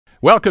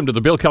Welcome to the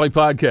Bill Kelly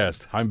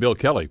Podcast. I'm Bill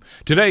Kelly.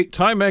 Today,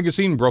 Time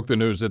magazine broke the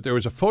news that there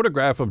was a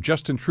photograph of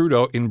Justin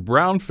Trudeau in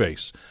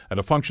brownface at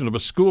a function of a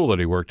school that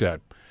he worked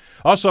at.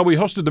 Also, we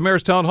hosted the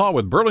Mayor's Townhall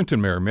with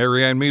Burlington Mayor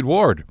Marianne Meed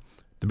Ward.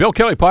 The Bill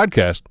Kelly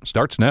Podcast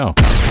starts now.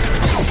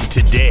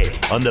 Today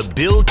on the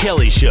Bill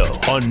Kelly Show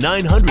on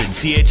 900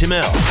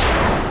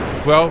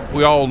 CHML. Well,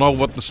 we all know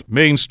what the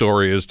main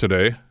story is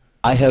today.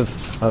 I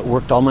have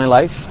worked all my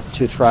life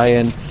to try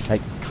and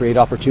create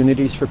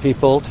opportunities for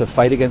people to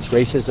fight against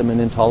racism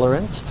and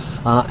intolerance,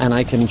 and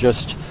I can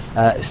just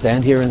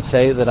stand here and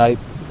say that I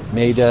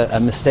made a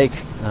mistake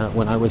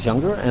when I was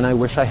younger, and I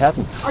wish I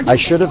hadn't. I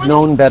should have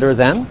known better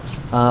then,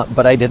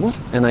 but I didn't,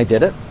 and I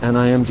did it, and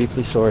I am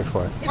deeply sorry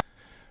for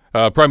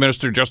it. Prime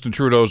Minister Justin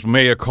Trudeau's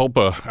mea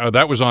culpa,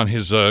 that was on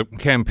his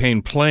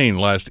campaign plane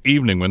last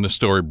evening when the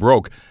story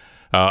broke.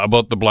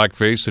 About the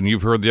blackface, and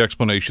you've heard the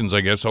explanations,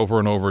 I guess, over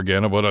and over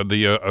again about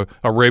the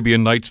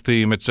Arabian Nights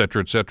theme, et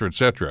cetera, et cetera, et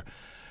cetera.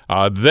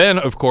 Then,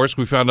 of course,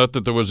 we found out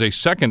that there was a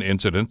second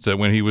incident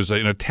when he was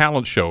in a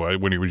talent show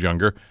when he was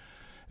younger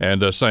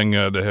and sang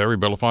the Harry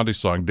Belafonte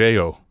song,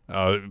 Deo,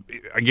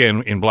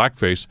 again in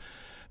blackface.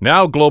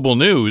 Now Global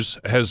News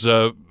has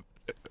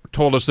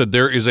told us that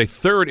there is a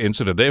third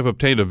incident. They have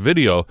obtained a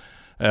video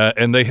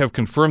and they have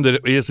confirmed that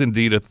it is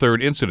indeed a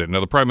third incident. Now,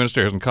 the Prime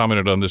Minister hasn't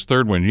commented on this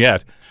third one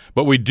yet,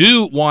 but we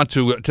do want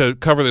to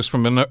cover this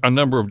from a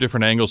number of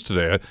different angles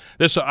today.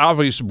 This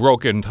obviously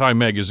broke in Time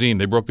magazine.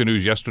 They broke the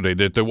news yesterday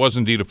that there was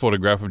indeed a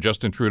photograph of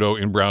Justin Trudeau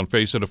in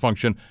brownface at a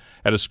function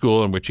at a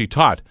school in which he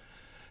taught.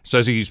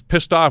 Says he's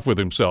pissed off with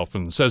himself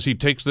and says he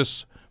takes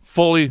this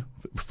fully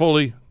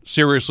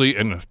seriously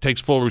and takes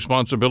full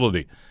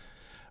responsibility.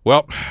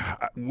 Well,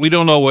 we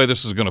don't know where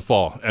this is going to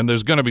fall, and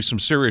there's going to be some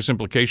serious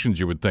implications,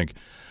 you would think.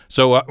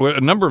 So a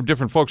number of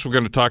different folks we're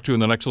going to talk to in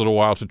the next little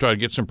while to try to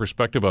get some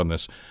perspective on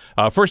this.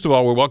 First of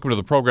all, we're welcome to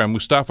the program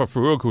Mustafa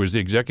Farooq, who is the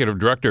Executive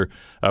Director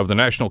of the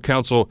National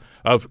Council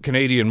of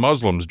Canadian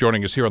Muslims,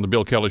 joining us here on the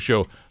Bill Kelly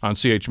Show on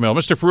CHML.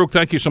 Mr. Farooq,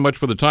 thank you so much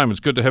for the time. It's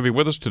good to have you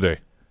with us today.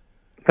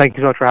 Thank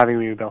you so much for having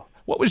me, Bill.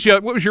 What was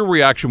your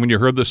reaction when you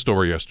heard this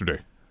story yesterday?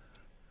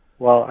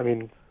 Well, I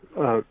mean,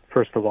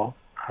 first of all,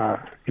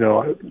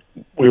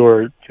 we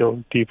were,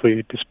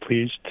 deeply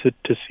displeased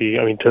to see,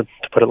 to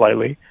put it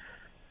lightly,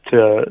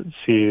 to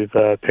see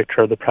the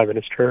picture of the Prime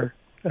Minister,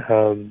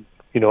 in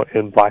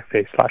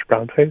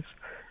blackface/brownface.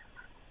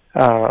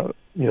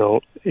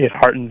 It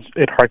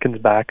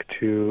harkens back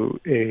to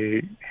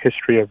a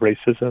history of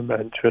racism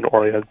and to an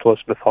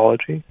Orientalist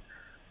mythology,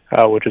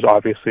 which is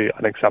obviously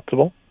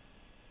unacceptable.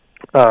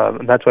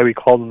 And that's why we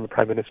called on the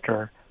Prime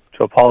Minister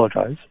to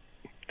apologize.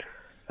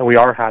 And we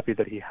are happy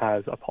that he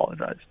has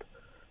apologized.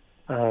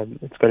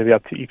 It's going to be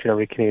up to each and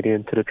every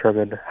Canadian to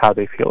determine how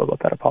they feel about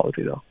that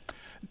apology, though.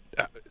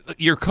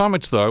 Your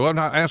comments, though, I want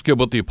to ask you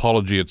about the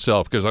apology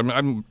itself, because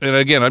I'm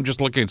just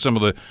looking at some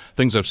of the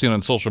things I've seen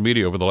on social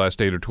media over the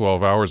last 8 or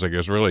 12 hours, I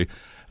guess, really,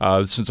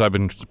 since I've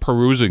been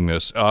perusing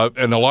this.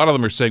 And a lot of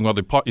them are saying, well,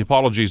 the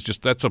apology is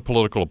that's a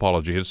political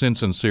apology. It's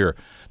insincere.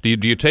 Do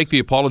you take the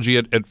apology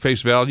at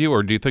face value,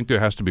 or do you think there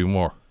has to be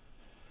more?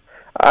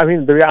 I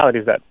mean, the reality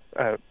is that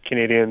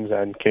Canadians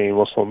and Canadian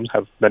Muslims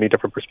have many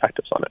different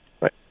perspectives on it,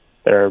 right?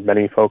 There are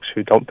many folks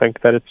who don't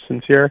think that it's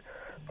sincere.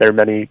 There are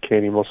many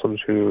Canadian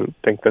Muslims who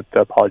think that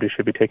the apology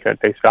should be taken at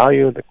face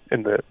value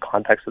in the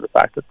context of the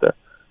fact that the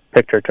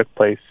picture took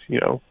place,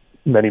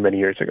 many, many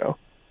years ago,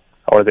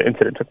 or the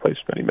incident took place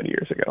many, many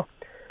years ago.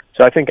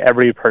 So I think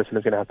every person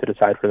is going to have to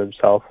decide for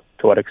themselves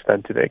to what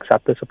extent do they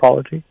accept this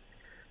apology.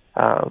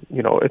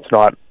 It's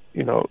not,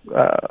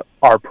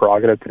 our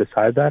prerogative to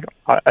decide that.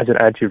 As an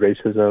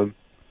anti-racism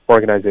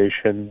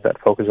organization that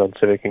focuses on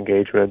civic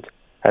engagement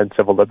and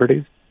civil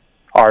liberties,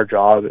 our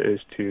job is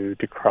to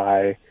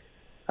decry,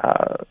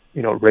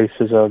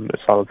 racism,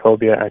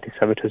 Islamophobia,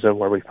 anti-Semitism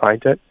where we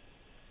find it.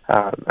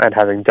 And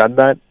having done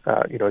that,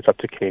 it's up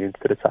to Canadians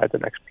to decide the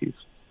next piece.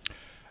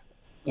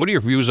 What are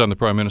your views on the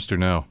Prime Minister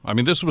now? I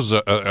mean, this was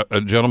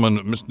a gentleman,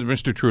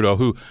 Mr. Trudeau,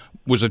 who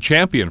was a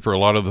champion for a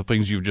lot of the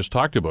things you've just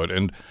talked about,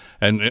 and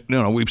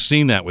we've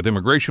seen that with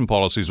immigration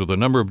policies, with a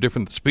number of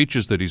different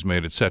speeches that he's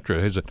made,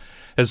 etc.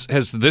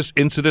 Has this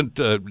incident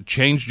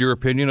changed your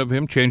opinion of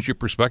him? Changed your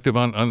perspective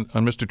on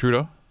Mr.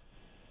 Trudeau?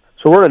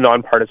 So we're a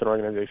nonpartisan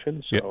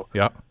organization. So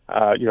yeah.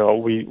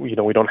 We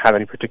don't have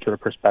any particular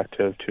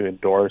perspective to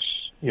endorse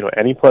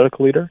any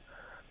political leader,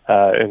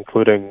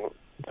 including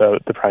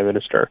the Prime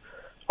Minister.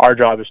 Our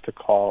job is to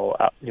call,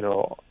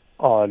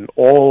 on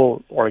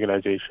all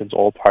organizations,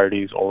 all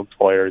parties, all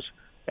employers,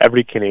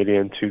 every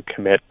Canadian to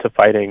commit to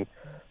fighting,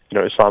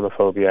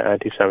 Islamophobia,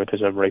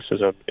 anti-Semitism,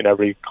 racism in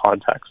every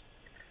context.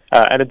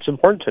 And it's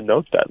important to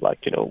note that,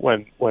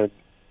 when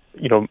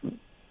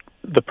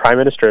the Prime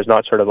Minister is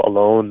not sort of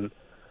alone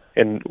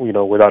in,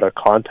 without a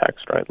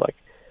context, right? Like,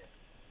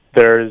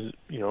 there's,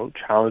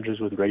 challenges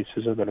with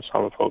racism and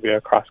Islamophobia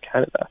across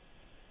Canada.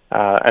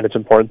 And it's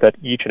important that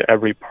each and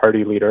every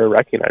party leader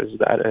recognizes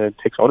that and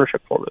takes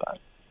ownership over that.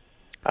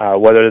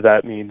 Whether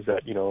that means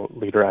that,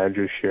 Leader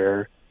Andrew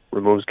Scheer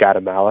removes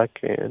Gada Malik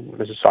in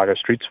Mississauga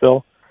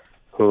Streetsville,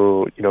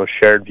 who,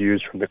 shared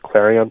views from the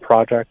Clarion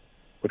Project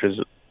which is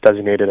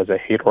designated as a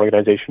hate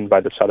organization by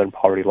the Southern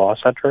Poverty Law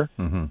Center,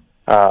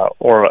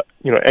 or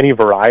any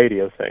variety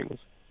of things.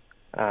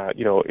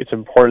 It's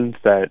important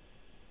that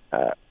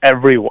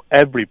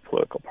every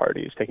political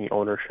party is taking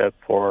ownership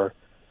for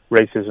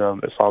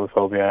racism,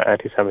 Islamophobia,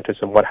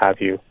 anti-Semitism, what have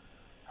you,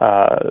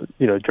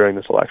 during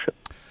this election.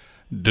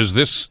 Does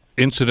this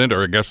incident,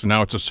 or I guess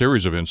now it's a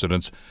series of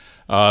incidents,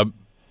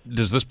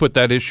 does this put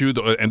that issue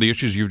and the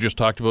issues you've just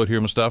talked about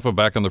here, Mustafa,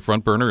 back on the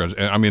front burner?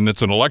 I mean,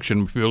 it's an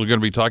election. People are going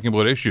to be talking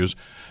about issues.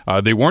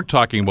 They weren't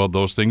talking about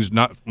those things,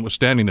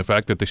 notwithstanding the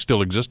fact that they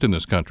still exist in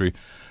this country.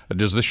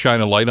 Does this shine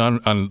a light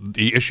on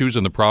the issues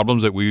and the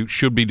problems that we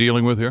should be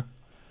dealing with here?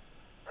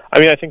 I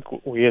mean, I think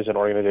we as an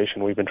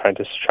organization, we've been trying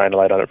to shine a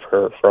light on it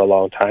for a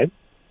long time.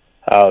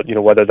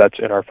 Whether that's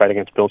in our fight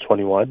against Bill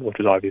 21, which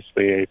is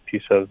obviously a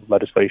piece of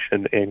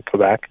legislation in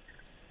Quebec,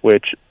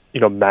 which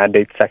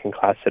mandates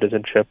second-class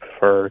citizenship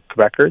for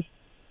Quebecers.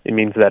 It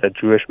means that a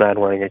Jewish man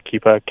wearing a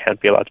kippah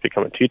can't be allowed to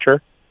become a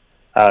teacher.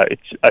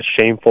 It's a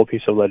shameful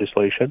piece of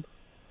legislation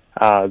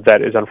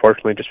that is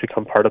unfortunately just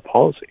become part of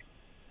policy.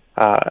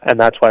 And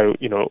that's why,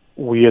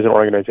 we as an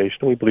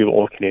organization, we believe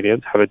all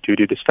Canadians have a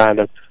duty to stand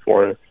up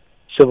for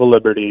civil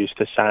liberties,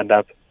 to stand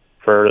up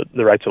for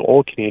the rights of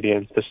all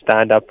Canadians, to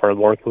stand up for a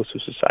more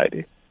inclusive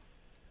society.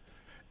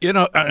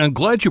 I'm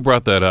glad you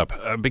brought that up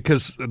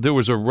because there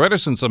was a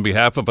reticence on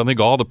behalf of, I think,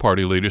 all the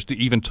party leaders to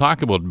even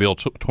talk about Bill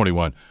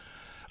 21.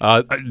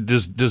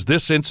 Does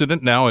this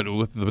incident now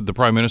with the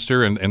Prime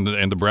Minister and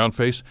the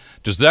Brownface,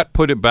 does that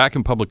put it back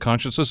in public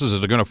consciousness? Is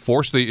it going to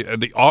force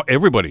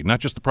everybody, not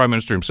just the Prime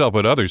Minister himself,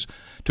 but others,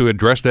 to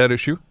address that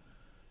issue?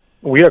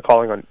 We are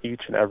calling on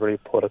each and every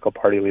political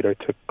party leader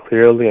to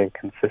clearly and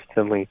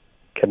consistently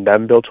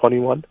condemn Bill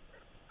 21.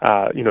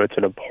 It's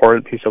an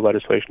important piece of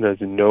legislation that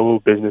has no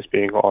business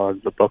being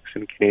on the books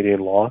in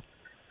Canadian law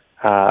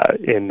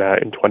in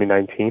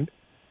 2019.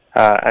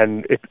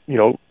 And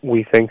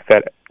we think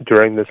that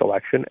during this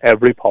election,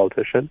 every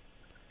politician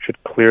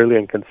should clearly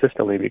and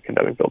consistently be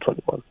condemning Bill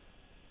 21.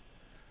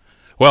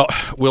 Well,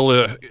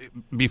 will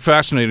be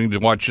fascinating to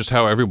watch just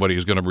how everybody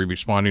is going to be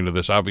responding to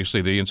this.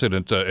 Obviously, the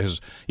incident has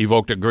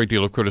evoked a great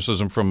deal of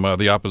criticism from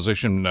the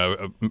opposition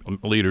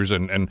leaders,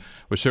 and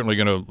we're certainly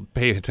going to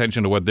pay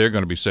attention to what they're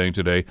going to be saying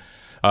today.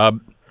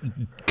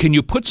 Can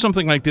you put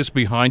something like this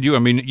behind you? I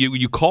mean,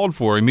 you called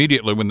for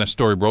immediately when the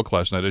story broke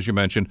last night, as you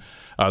mentioned,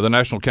 the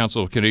National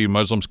Council of Canadian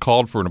Muslims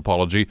called for an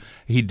apology.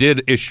 He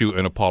did issue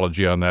an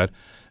apology on that.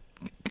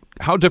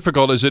 How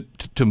difficult is it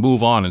to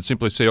move on and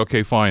simply say,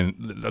 okay, fine,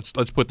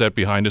 let's put that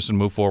behind us and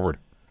move forward?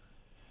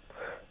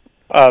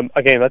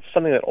 Again, that's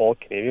something that all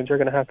Canadians are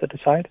going to have to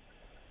decide.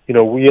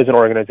 We as an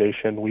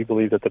organization, we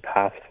believe that the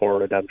path for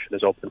redemption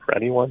is open for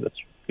anyone. That's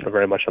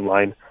very much in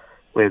line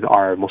with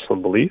our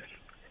Muslim belief,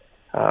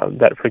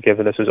 that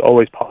forgiveness is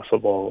always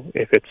possible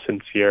if it's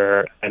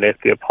sincere and if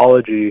the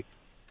apology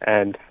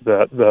and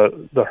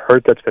the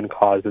hurt that's been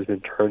caused has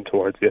been turned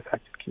towards the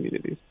affected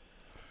communities.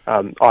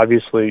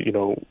 Obviously,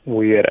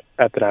 we at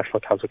the National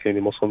Council of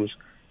Canadian Muslims,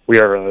 we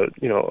are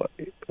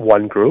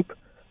one group,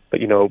 but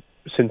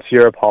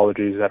sincere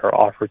apologies that are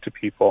offered to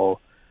people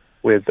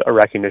with a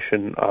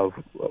recognition of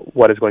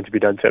what is going to be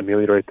done to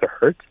ameliorate the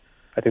hurt.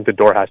 I think the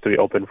door has to be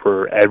open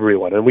for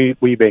everyone, and we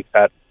make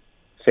that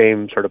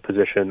same sort of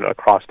position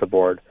across the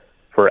board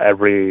for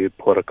every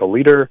political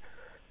leader,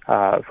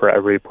 for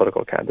every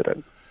political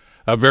candidate.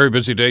 A very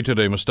busy day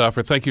today,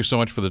 Mustafa. Thank you so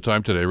much for the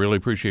time today. Really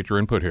appreciate your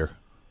input here.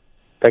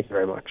 Thank you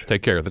very much.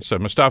 Take care. That's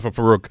Mustafa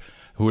Farooq,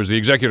 who is the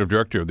Executive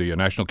Director of the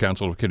National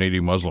Council of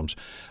Canadian Muslims.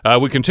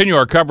 We continue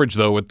our coverage,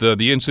 though, with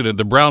the incident,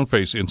 the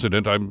Brownface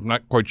incident. I'm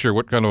not quite sure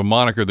what kind of a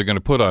moniker they're going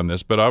to put on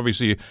this, but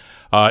obviously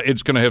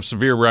it's going to have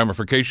severe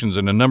ramifications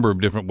in a number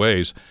of different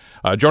ways.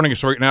 Joining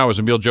us right now is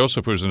Ameil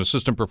Joseph, who is an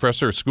assistant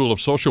professor at School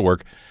of Social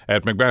Work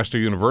at McMaster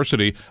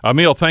University.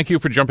 Ameil, thank you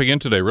for jumping in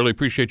today. Really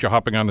appreciate you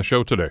hopping on the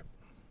show today.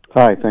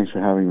 Hi, thanks for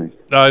having me.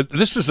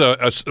 This is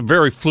a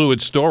very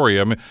fluid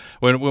story. I mean,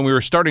 when we were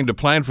starting to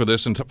plan for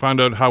this and to find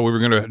out how we were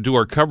going to do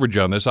our coverage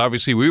on this,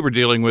 obviously we were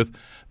dealing with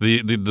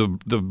the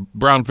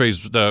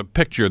Brownface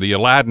picture, the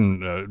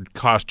Aladdin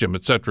costume,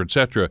 et cetera, et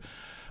cetera.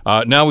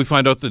 Now we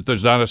find out that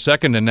there's not a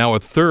second and now a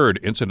third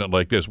incident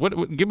like this.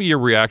 Give me your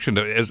reaction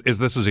to as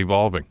this is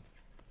evolving.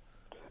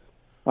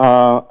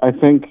 I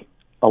think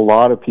a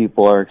lot of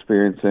people are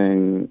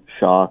experiencing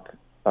shock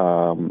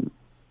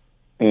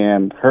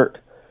and hurt.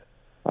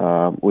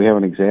 We have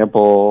an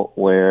example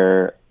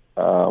where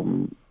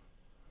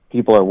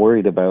people are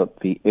worried about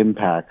the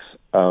impacts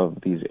of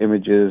these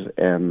images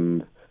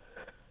and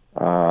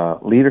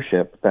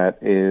leadership that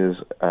is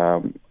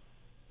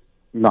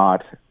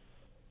not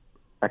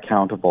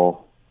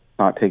accountable,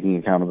 not taking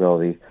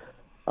accountability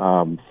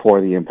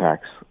for the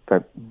impacts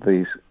that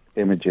these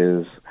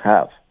images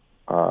have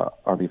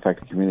on the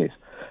affected communities.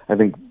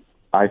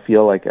 I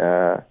feel like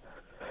a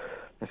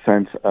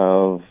sense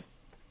of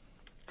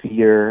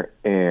fear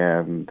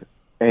and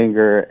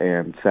anger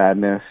and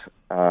sadness,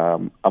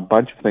 a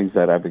bunch of things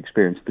that I've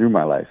experienced through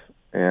my life.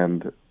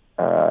 And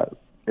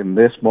in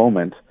this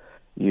moment,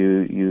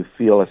 you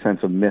feel a sense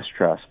of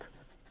mistrust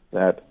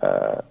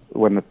that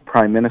when the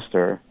Prime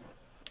Minister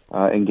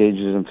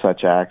engages in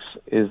such acts,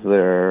 is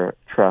there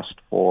trust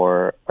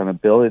for an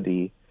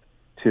ability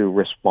to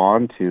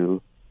respond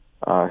to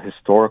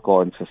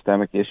historical and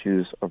systemic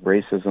issues of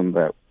racism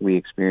that we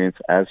experience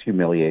as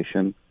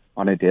humiliation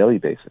on a daily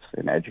basis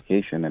in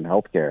education and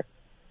healthcare,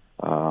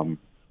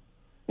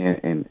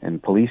 in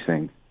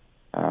policing,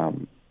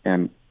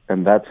 and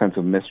that sense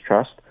of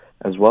mistrust,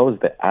 as well as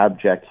the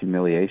abject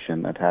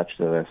humiliation attached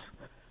to this,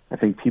 I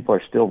think people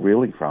are still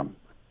reeling from,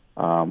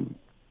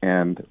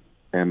 and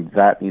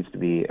that needs to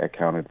be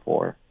accounted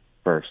for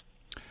first.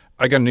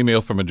 I got an email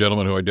from a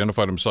gentleman who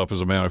identified himself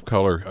as a man of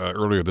color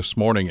earlier this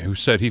morning, who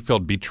said he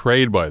felt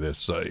betrayed by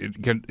this.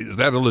 Is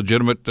that a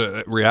legitimate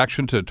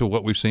reaction to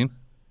what we've seen?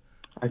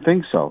 I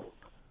think so.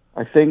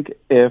 I think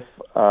if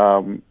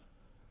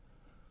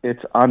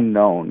it's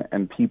unknown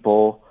and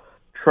people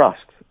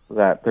trust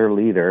that their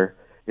leader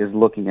is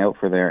looking out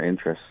for their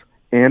interests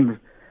and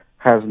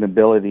has an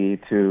ability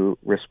to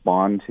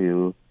respond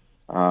to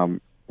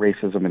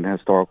racism in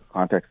historical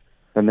context,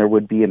 then there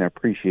would be an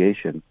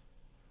appreciation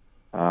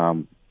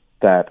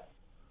that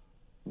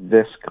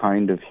this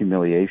kind of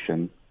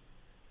humiliation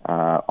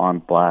on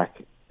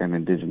Black and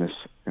Indigenous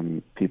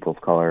and people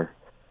of color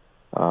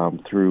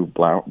through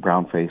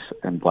brownface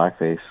and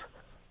blackface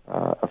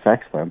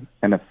affects them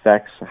and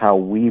affects how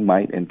we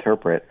might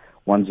interpret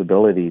one's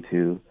ability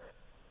to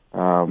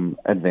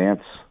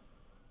advance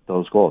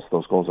those goals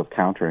of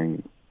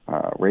countering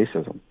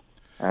racism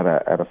at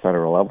a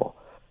federal level.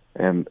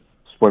 And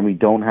when we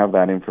don't have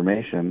that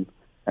information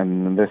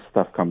and this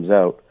stuff comes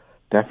out,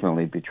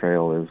 definitely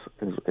betrayal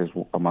is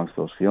amongst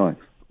those feelings.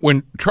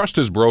 When trust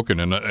is broken,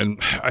 and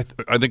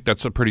I think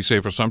that's a pretty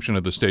safe assumption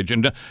at this stage,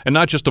 and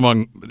not just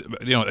among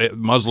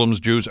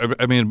Muslims, Jews.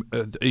 I mean,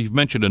 you've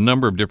mentioned a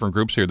number of different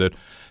groups here that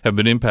have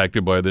been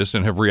impacted by this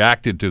and have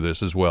reacted to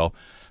this as well.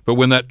 But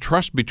when that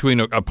trust between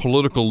a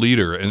political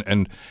leader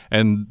and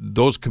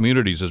those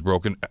communities is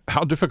broken,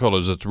 how difficult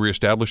is it to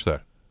reestablish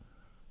that?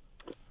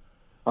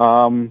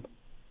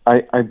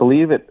 I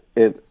believe it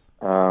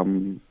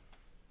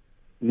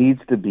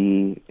needs to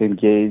be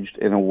engaged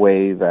in a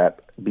way that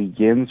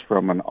begins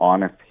from an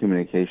honest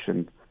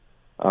communication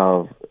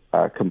of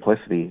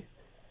complicity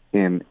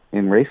in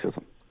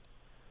racism.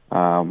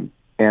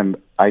 And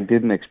I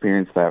didn't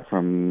experience that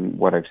from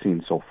what I've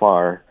seen so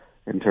far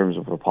in terms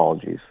of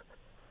apologies.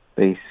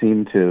 They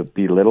seem to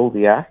belittle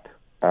the act,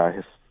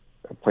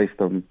 place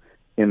them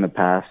in the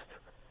past,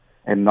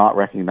 and not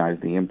recognize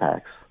the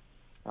impacts.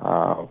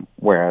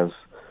 Whereas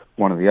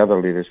one of the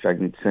other leaders,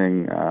 Jagmeet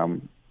Singh,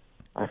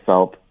 I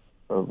felt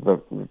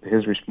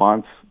his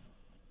response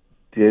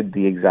did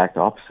the exact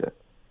opposite.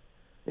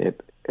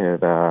 It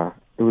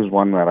was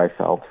one that I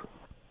felt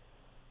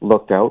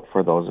looked out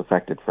for those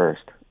affected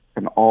first,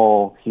 and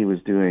all he was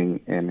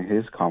doing in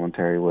his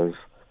commentary was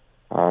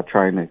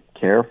trying to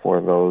care for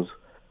those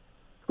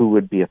who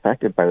would be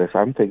affected by this.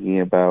 I'm thinking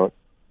about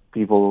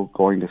people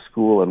going to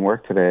school and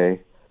work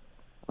today,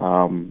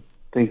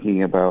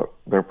 thinking about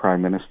their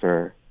prime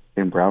minister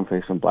in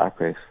brownface and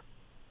blackface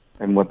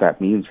and what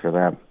that means for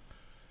them.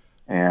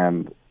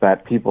 And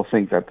that people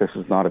think that this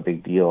is not a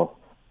big deal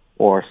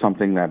or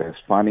something that is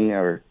funny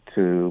or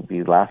to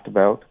be laughed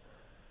about,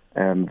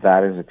 and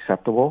that is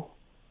acceptable.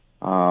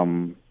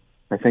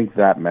 I think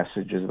that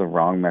message is the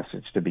wrong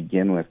message to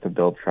begin with to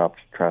build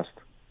trust.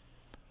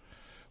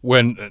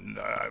 When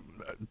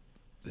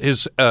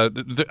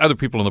the other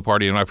people in the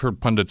party, and I've heard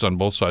pundits on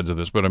both sides of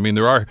this, but I mean,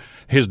 there are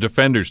his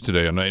defenders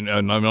today, and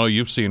I know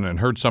you've seen and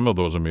heard some of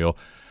those, Ameil.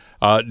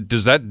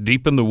 Does that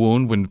deepen the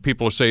wound when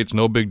people say it's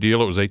no big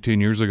deal, it was 18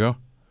 years ago?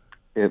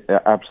 It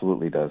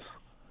absolutely does.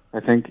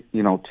 I think,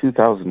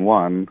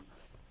 2001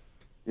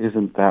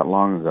 isn't that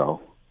long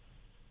ago.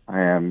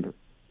 And,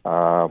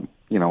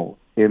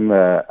 in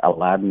the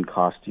Aladdin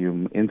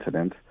costume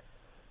incident,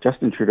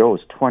 Justin Trudeau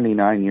is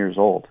 29 years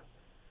old,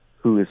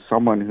 who is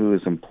someone who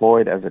is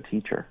employed as a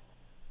teacher.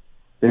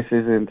 This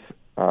isn't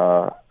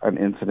an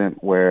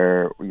incident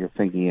where you're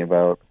thinking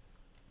about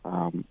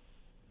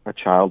a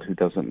child who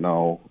doesn't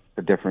know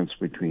the difference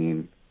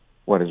between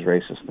what is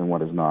racist and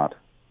what is not.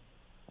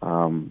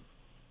 The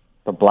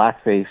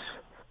blackface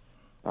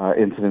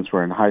incidents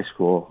were in high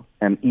school,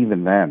 and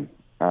even then,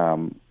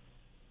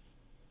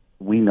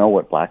 we know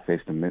what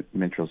blackface and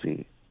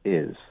minstrelsy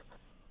is,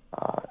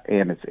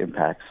 and its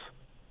impacts,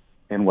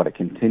 and what it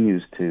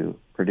continues to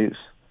produce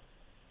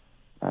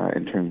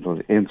in terms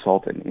of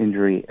insult and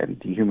injury and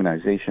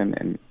dehumanization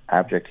and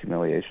abject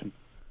humiliation.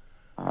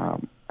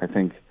 I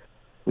think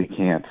we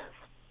can't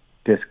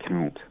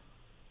discount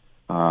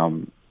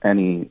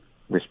any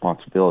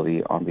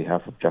responsibility on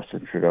behalf of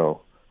Justin Trudeau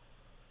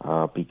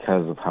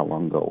because of how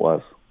long ago it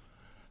was.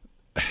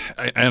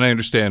 And I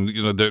understand,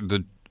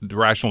 the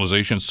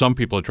rationalization some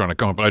people are trying to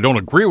come up with. I don't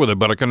agree with it,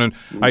 but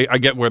I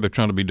get where they're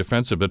trying to be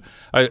defensive. But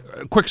a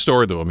quick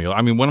story, though, Ameil.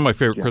 I mean, one of my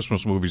favorite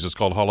Christmas movies is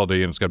called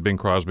Holiday, and it's got Bing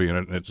Crosby in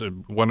it, and it's a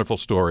wonderful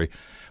story.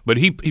 But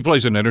he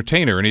plays an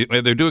entertainer,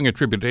 and they're doing a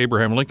tribute to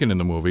Abraham Lincoln in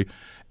the movie,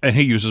 and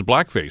he uses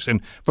blackface.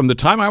 And from the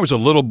time I was a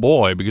little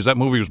boy, because that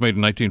movie was made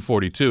in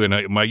 1942, and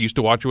I used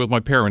to watch it with my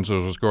parents as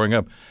I was growing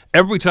up,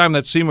 every time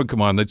that scene would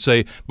come on, they'd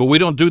say, "But we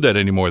don't do that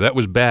anymore. That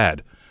was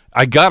bad."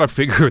 I got to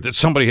figure that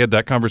somebody had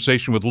that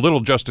conversation with little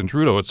Justin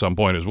Trudeau at some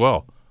point as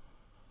well.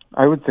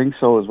 I would think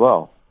so as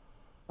well.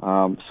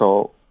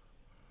 So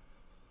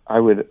I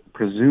would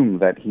presume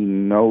that he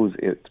knows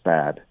it's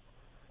bad,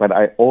 but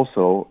I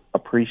also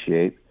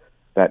appreciate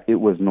that it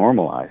was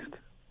normalized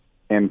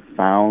and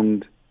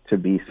found to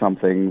be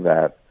something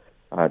that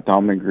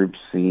dominant groups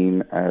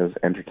seen as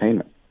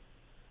entertainment.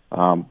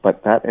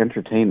 But that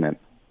entertainment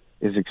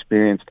is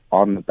experienced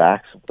on the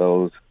backs of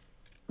those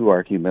who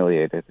are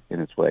humiliated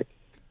in its wake.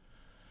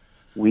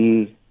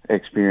 We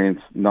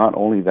experience not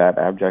only that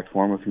abject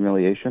form of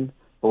humiliation,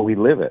 but we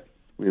live it.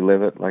 We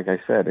live it, like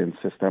I said, in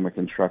systemic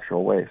and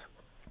structural ways.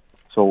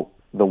 So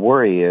the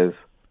worry is,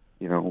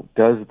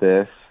 does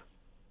this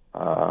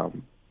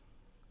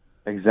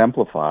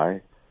exemplify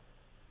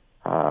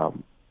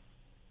an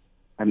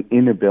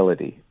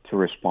inability to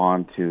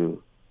respond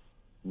to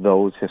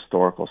those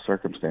historical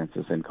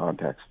circumstances in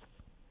context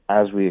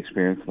as we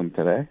experience them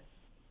today?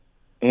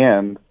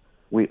 And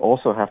we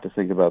also have to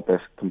think about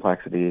this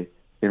complexity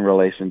in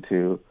relation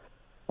to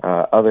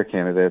other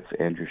candidates,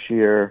 Andrew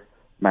Scheer,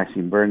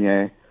 Maxime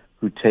Bernier,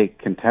 who take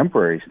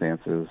contemporary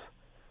stances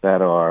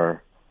that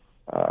are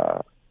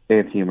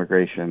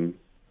anti-immigration,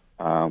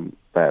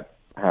 that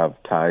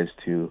have ties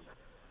to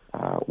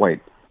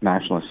white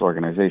nationalist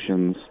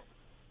organizations,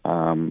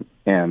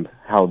 and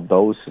how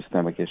those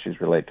systemic issues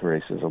relate to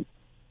racism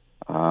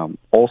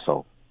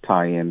also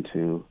tie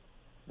into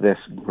this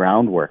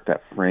groundwork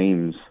that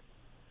frames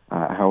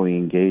how we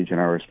engage in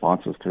our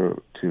responses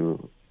to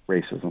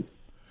racism.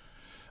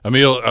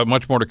 Ameil,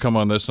 much more to come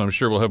on this, and I'm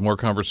sure we'll have more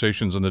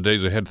conversations in the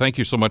days ahead. Thank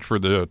you so much for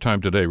the time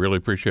today. Really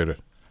appreciate it.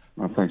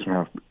 Well, thanks for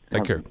having me.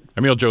 Take care.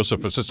 Ameil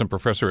Joseph, Assistant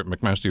Professor at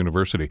McMaster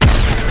University.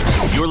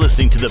 You're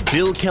listening to the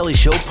Bill Kelly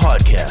Show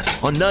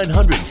podcast on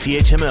 900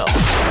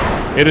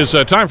 CHML. It is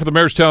time for the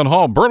Mayor's Town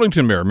Hall.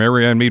 Burlington Mayor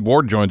Marianne Meed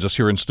Ward joins us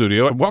here in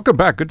studio. Welcome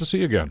back. Good to see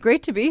you again.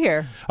 Great to be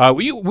here.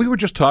 We were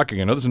just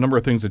talking. I know there's a number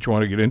of things that you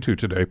want to get into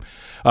today,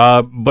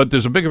 but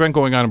there's a big event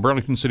going on in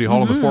Burlington City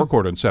Hall in the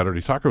forecourt on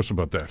Saturday. Talk to us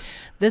about that.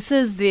 This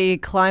is the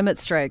climate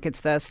strike. It's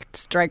the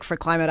strike for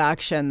climate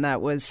action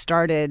that was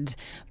started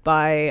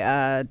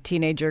by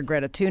teenager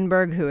Greta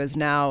Thunberg, who is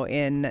now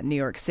in New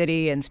York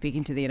City and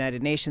speaking to the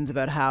United Nations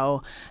about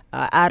how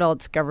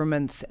adults,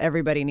 governments,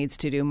 everybody needs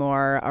to do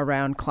more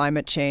around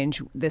climate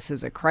change. This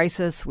is a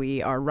crisis.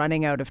 We are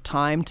running out of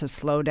time to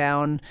slow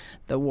down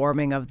the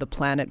warming of the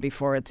planet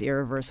before it's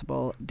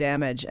irreversible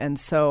damage. And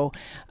so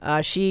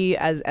she,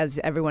 as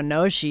everyone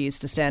knows, she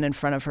used to stand in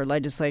front of her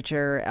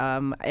legislature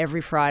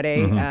every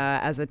Friday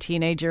as a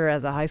teenager,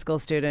 as a high school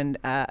student,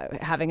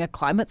 having a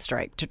climate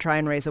strike to try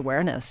and raise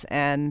awareness.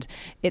 And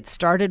it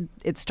started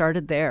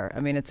there. I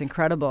mean, it's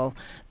incredible,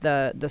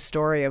 the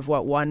story of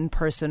what one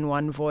person,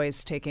 one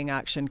voice taking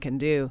action can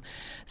do.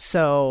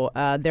 So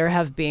there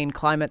have been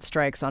climate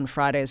strikes on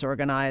Fridays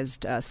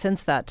organized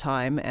since that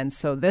time. And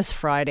so this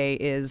Friday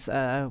is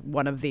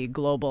one of the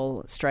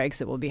global strikes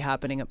that will be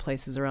happening at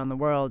places around the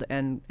world.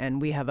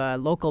 And we have a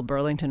local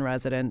Burlington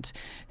resident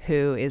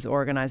who is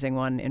organizing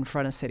one in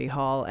front of City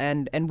Hall.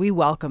 And we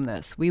welcome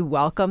this. We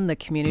welcome the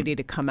community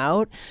to come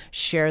out,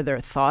 share their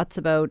thoughts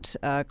about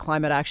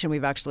climate action.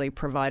 We've actually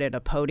provided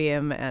a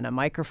podium and a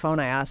microphone.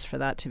 I asked for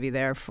that to be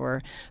there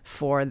for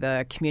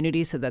the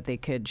community so that they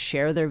could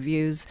share their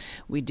views.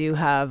 We do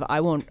have,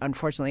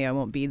 unfortunately I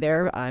won't be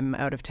there. I'm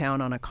out of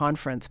town on a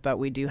conference, but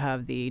we do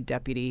have the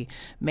deputy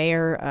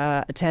mayor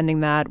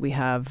attending that. We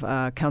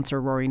have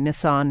Councillor Rory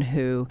Nissan,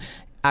 who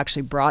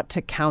actually brought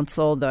to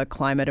council the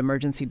climate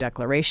emergency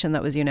declaration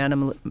that was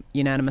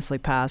unanimously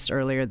passed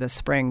earlier this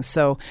spring.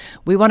 So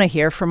we want to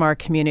hear from our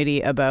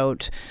community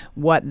about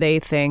what they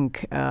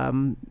think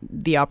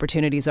the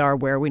opportunities are,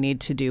 where we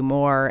need to do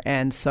more.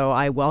 And so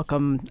I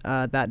welcome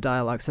that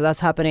dialogue. So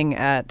that's happening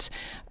at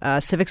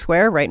Civic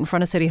Square, right in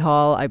front of City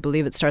Hall. I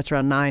believe it starts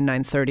around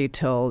 9:30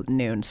 till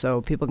noon.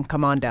 So people can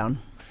come on down.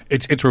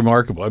 It's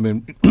remarkable. I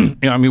mean,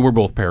 we're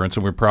both parents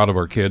and we're proud of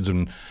our kids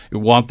and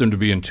want them to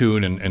be in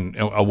tune and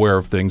aware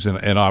of things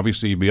and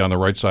obviously be on the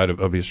right side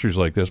of issues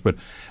like this. But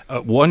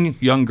one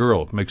young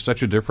girl makes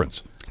such a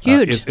difference.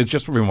 Huge. It's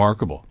just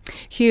remarkable.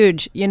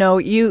 Huge. You know,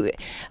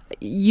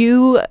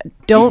 you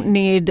don't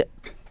need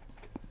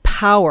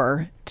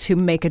power to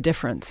make a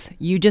difference.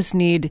 You just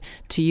need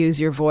to use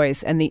your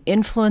voice, and the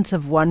influence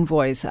of one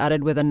voice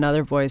added with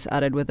another voice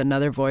added with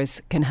another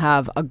voice can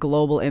have a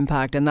global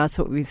impact, and that's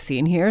what we've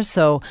seen here.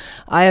 So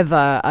I have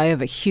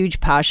a huge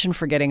passion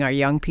for getting our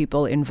young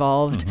people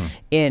involved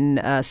in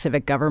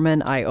civic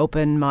government. I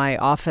open my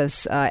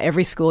office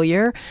every school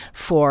year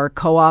for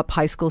co-op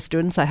high school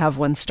students. I have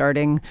one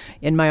starting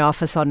in my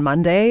office on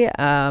Monday.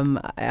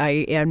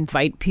 I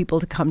invite people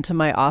to come to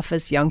my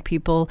office, young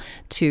people,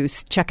 to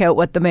check out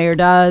what the mayor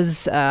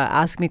does,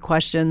 ask me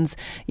questions.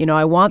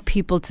 I want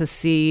people to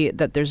see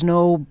that there's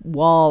no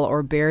wall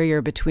or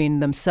barrier between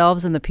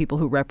themselves and the people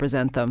who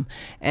represent them,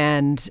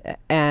 and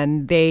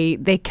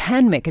they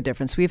can make a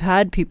difference. We've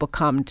had people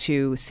come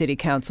to City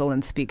Council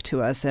and speak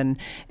to us, and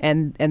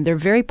they're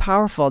very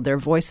powerful. Their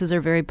voices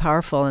are very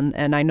powerful,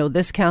 and I know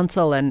this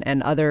council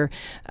and other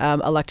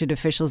elected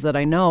officials that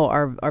I know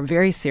are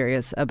very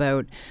serious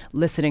about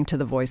listening to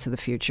the voice of the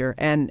future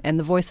and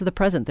the voice of the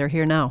present. They're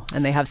here now,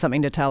 and they have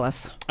something to tell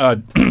us.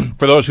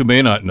 For those who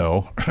may not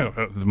know,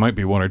 there might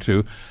be one or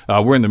two,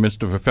 we're in the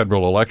midst of a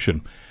federal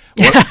election.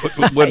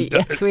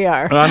 Yes, we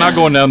are. I'm not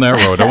going down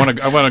that road. I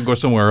want to go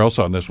somewhere else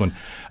on this one.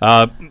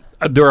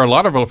 There are a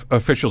lot of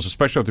officials,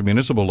 especially at the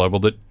municipal level,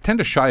 that tend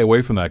to shy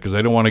away from that because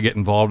they don't want to get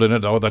involved in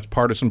it. Oh, that's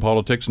partisan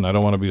politics, and I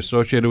don't want to be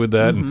associated with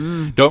that,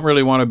 and don't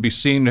really want to be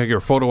seen to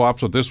your photo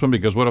ops with this one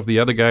because what if the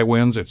other guy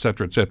wins, et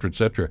cetera, et cetera, et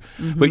cetera.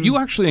 But you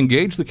actually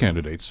engage the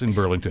candidates in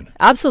Burlington.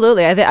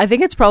 Absolutely. I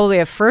think it's probably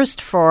a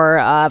first for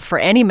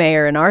any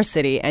mayor in our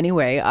city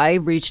anyway. I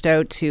reached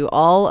out to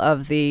all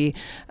of the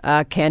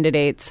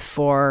candidates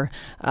for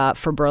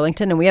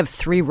Burlington, and we have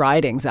 3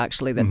 ridings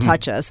actually that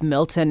touch us.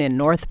 Milton in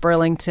North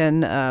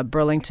Burlington,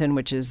 Burlington,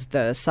 which is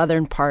the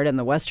southern part and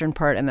the western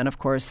part, and then of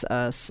course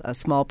a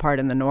small part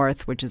in the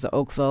north, which is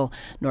Oakville,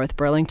 North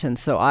Burlington.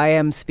 So I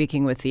am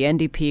speaking with the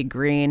NDP,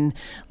 Green,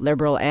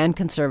 Liberal, and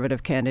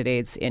Conservative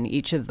candidates in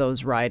each of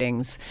those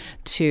ridings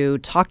to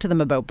talk to them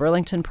about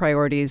Burlington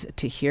priorities,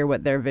 to hear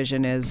what their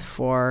vision is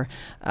for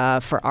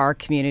our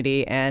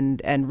community,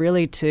 and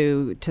really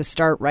to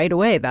start right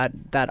away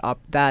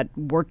that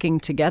working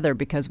together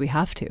because we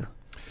have to.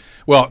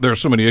 Well, there are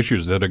so many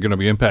issues that are going to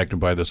be impacted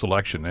by this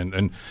election.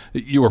 And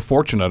you were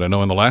fortunate, I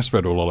know, in the last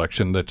federal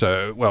election that,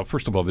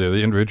 first of all, the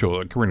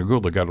individual, Karina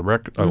Gould, that got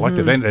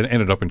elected and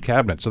ended up in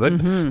cabinet. So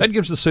that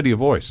gives the city a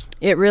voice.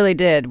 It really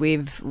did.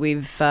 We've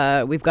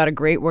got a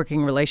great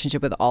working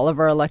relationship with all of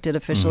our elected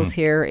officials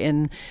here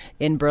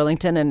in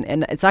Burlington.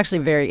 And it's actually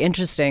very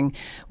interesting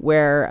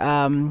where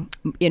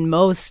in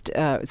most,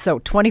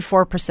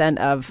 24%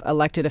 of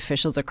elected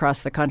officials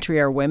across the country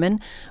are women.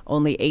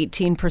 Only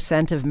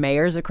 18% of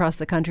mayors across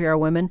the country are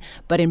women,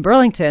 but in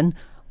Burlington,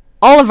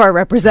 all of our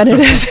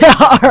representatives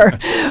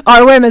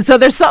are women. So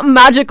there's something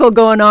magical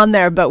going on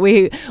there. But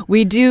we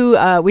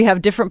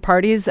have different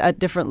parties at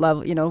different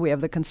levels. We have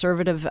the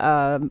Conservative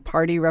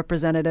Party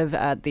representative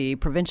at the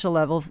provincial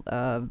level.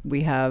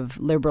 We have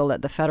Liberal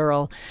at the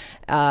federal,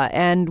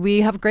 and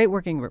we have great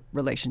working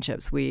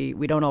relationships. We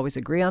don't always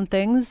agree on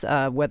things,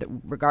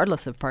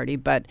 regardless of party,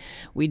 but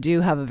we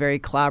do have a very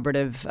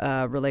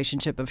collaborative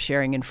relationship of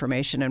sharing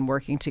information and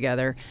working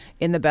together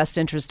in the best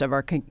interest of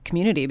our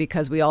community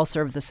because we all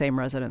serve the same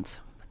residents.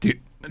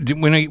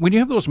 When you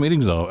have those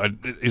meetings, though,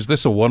 is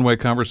this a one-way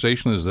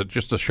conversation? Is it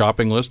just a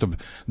shopping list of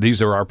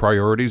these are our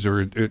priorities,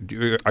 or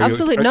are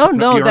absolutely you're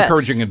no?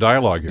 Encouraging a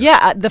dialogue here?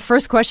 Yeah, the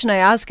first question I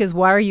ask is,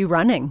 why are you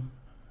running?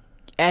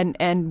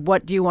 And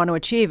what do you want to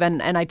achieve?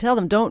 And I tell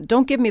them,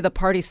 don't give me the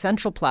party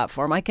central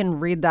platform. I can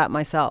read that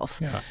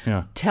myself.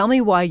 Yeah. Tell me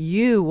why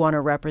you want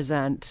to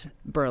represent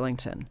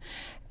Burlington.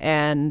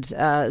 And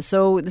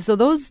so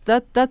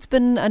that's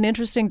been an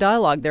interesting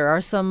dialogue. There are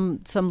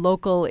some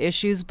local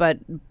issues, but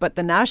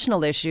the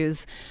national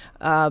issues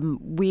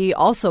we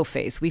also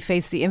face. We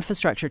face the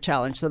infrastructure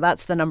challenge. So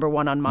that's the number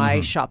one on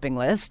my shopping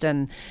list.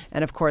 And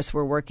of course,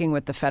 we're working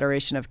with the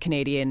Federation of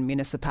Canadian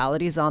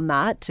Municipalities on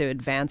that to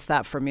advance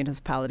that for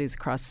municipalities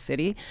across the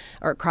city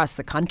or across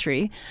the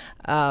country.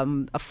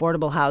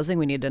 Affordable housing.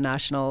 We need a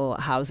national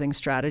housing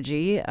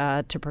strategy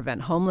to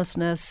prevent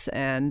homelessness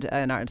and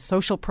our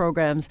social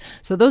programs.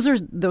 So those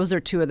are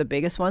two of the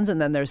biggest ones.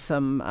 And then there's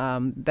some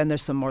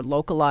more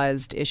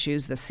localized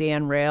issues. The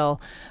CN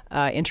Rail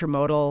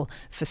intermodal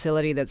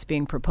facility that's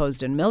being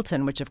proposed in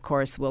Milton, which of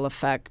course will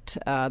affect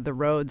the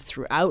roads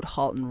throughout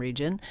Halton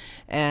region.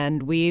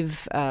 And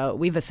we've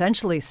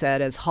essentially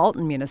said, as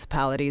Halton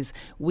municipalities,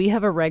 we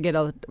have a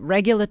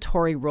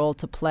regulatory role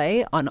to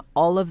play on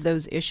all of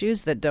those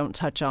issues that don't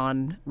touch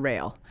on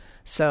rail.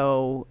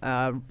 So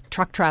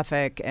truck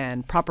traffic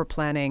and proper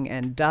planning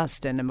and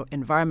dust and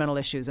environmental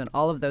issues and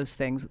all of those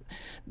things,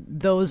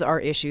 those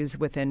are issues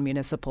within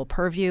municipal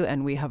purview,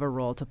 and we have a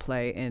role to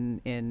play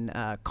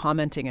in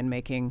commenting and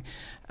making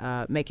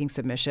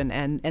submission.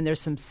 And there's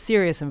some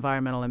serious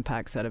environmental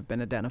impacts that have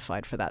been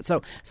identified for that.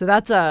 So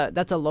that's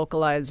a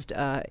localized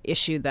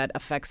issue that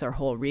affects our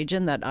whole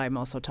region that I'm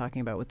also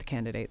talking about with the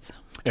candidates.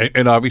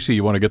 And obviously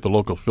you want to get the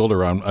local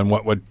filter on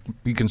what would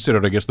be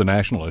considered, I guess, the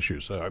national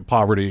issues,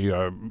 poverty,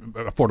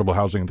 affordable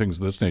housing and things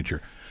of this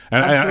nature.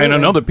 And Absolutely. I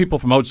know that people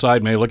from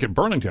outside may look at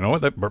Burlington. Oh,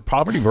 that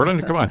poverty,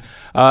 Burlington. Come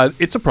on,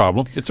 it's a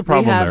problem. It's a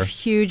problem we have there.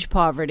 Huge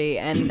poverty,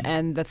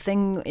 and the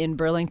thing in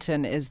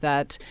Burlington is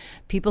that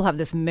people have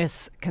this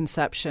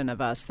misconception of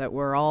us that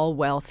we're all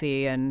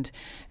wealthy and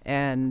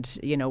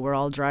we're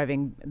all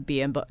driving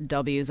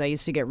BMWs. I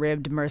used to get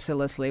ribbed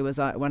mercilessly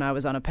when I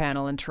was on a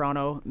panel in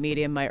Toronto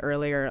media in my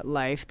earlier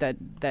life that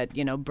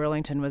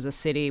Burlington was a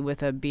city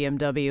with a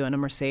BMW and a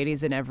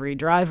Mercedes in every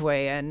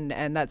driveway, and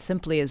that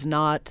simply is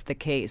not the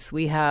case.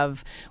 We have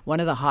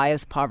one of the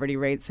highest poverty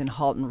rates in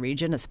Halton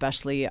Region,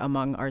 especially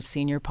among our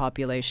senior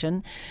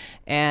population,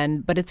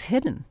 but it's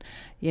hidden.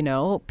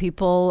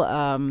 People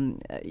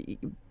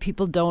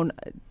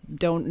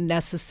don't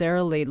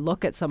necessarily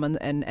look at someone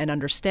and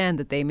understand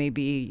that they may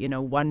be,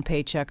 one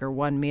paycheck or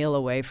one meal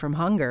away from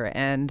hunger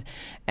and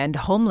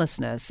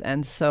homelessness.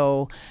 And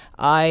so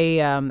I,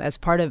 as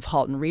part of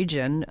Halton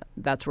Region,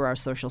 that's where our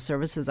social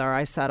services are.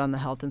 I sat on the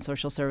Health and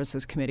Social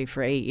Services Committee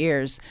for 8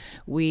 years.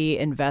 We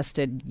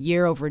invested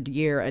year over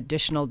year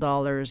additional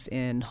dollars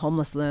in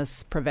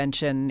homelessness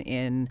prevention,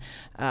 in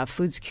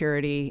food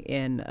security,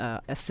 in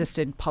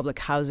assisted public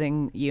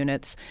housing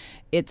units.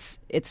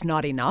 It's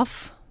not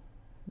enough.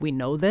 We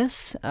know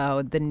this.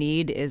 The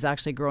need is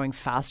actually growing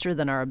faster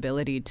than our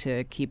ability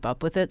to keep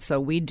up with it. So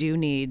we do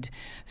need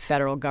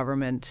federal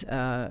government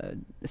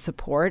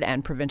support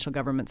and provincial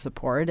government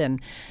support.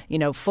 And,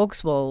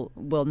 folks will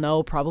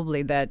know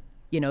probably that,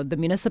 the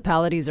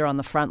municipalities are on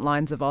the front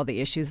lines of all the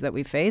issues that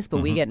we face,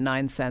 but we get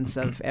 9 cents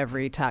of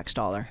every tax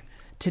dollar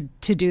to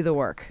do the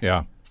work.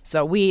 Yeah.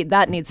 So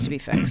that needs to be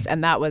fixed,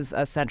 and that was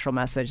a central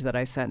message that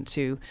I sent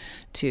to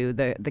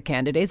the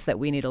candidates, that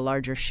we need a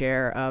larger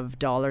share of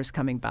dollars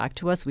coming back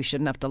to us. We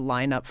shouldn't have to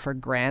line up for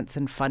grants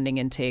and funding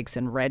intakes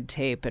and red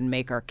tape and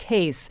make our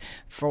case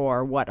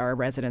for what our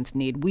residents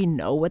need. We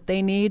know what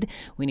they need.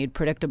 We need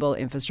predictable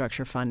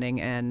infrastructure funding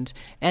and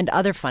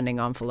other funding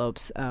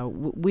envelopes.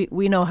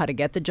 We know how to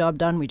get the job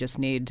done. We just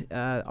need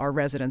our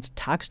residents'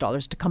 tax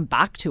dollars to come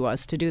back to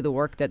us to do the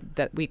work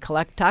that we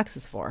collect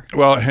taxes for.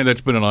 Well, and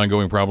that's been an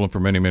ongoing problem for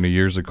many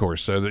years, of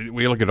course.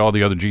 We look at all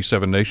the other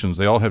G7 nations;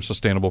 they all have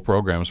sustainable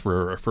programs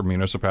for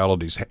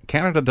municipalities.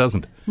 Canada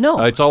doesn't.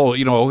 No, it's all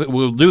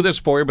we'll do this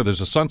for you, but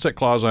there's a sunset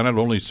clause on it,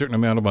 only a certain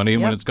amount of money,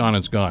 and when it's gone,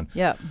 it's gone.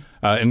 Yeah.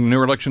 In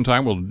near election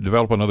time, we'll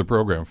develop another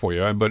program for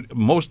you. But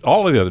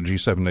all of the other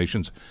G7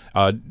 nations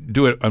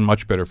do it in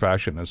much better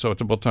fashion, and so it's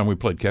about time we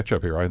played catch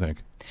up here, I think.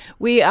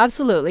 We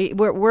absolutely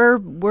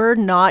we're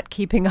not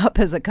keeping up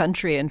as a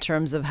country in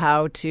terms of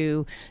how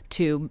to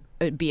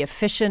be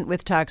efficient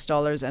with tax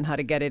dollars and how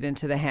to get it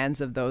into the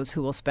hands of those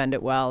who will spend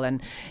it well.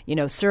 And,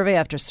 survey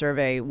after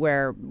survey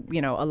where,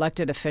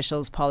 elected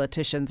officials,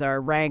 politicians are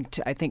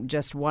ranked, I think,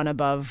 just one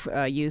above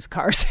used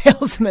car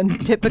salesmen.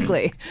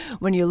 Typically,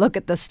 when you look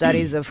at the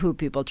studies of who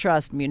people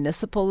trust,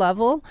 municipal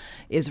level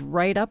is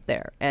right up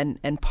there.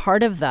 And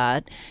part of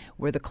that,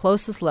 we're the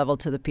closest level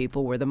to the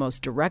people, we're the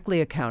most directly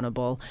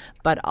accountable,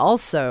 but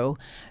also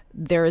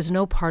there is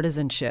no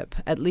partisanship,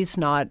 at least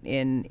not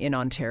in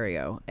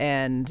Ontario,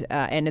 and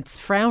it's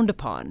frowned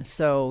upon.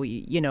 So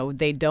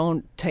they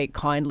don't take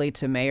kindly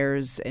to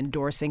mayors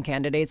endorsing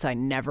candidates. I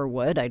never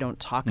would. I don't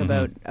talk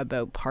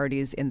about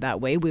parties in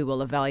that way. We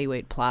will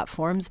evaluate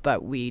platforms,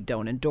 but we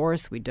don't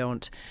endorse. We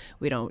don't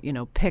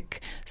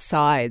pick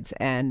sides.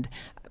 And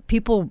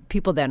people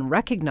then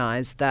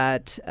recognize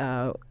that.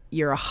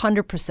 You're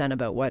 100%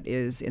 about what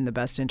is in the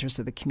best interest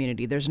of the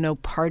community. There's no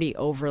party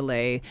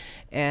overlay.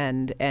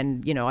 And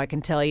I can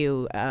tell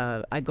you,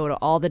 I go to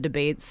all the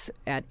debates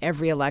at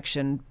every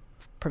election,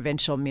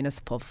 provincial,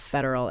 municipal,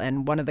 federal,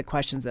 and one of the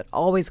questions that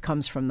always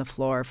comes from the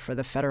floor for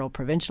the federal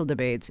provincial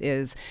debates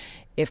is,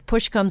 if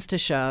push comes to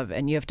shove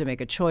and you have to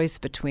make a choice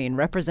between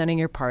representing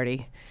your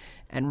party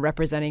and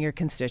representing your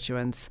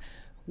constituents,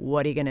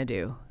 what are you going to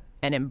do?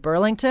 And in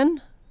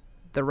Burlington,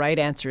 the right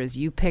answer is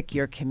you pick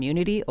your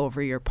community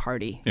over your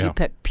party. Yeah. You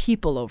pick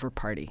people over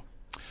party.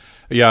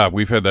 Yeah,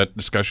 we've had that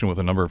discussion with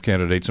a number of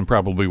candidates and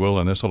probably will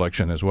in this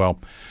election as well.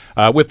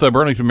 With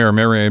Burlington Mayor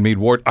Marianne Meed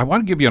Ward, I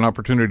want to give you an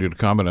opportunity to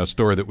comment on a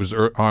story that was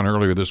on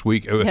earlier this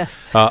week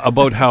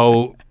about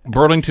how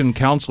Burlington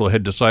Council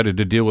had decided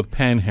to deal with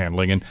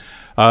panhandling.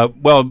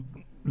 And,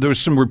 there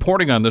was some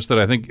reporting on this that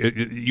I think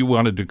you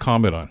wanted to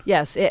comment on.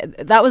 Yes,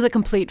 that was a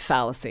complete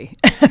fallacy.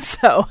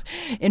 So,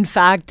 in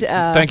fact...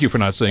 Thank you for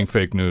not saying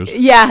fake news.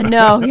 Yeah,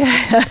 no.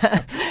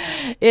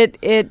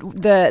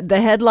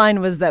 The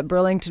headline was that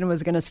Burlington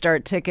was going to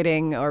start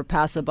ticketing or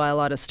pass a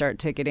bylaw to start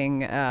ticketing,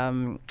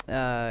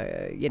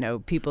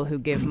 people who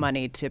give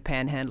money to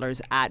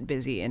panhandlers at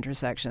busy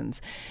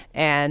intersections.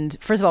 And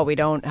first of all, we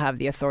don't have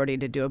the authority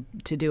to do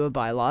a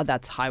bylaw.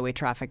 That's Highway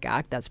Traffic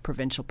Act. That's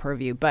provincial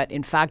purview. But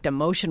in fact, a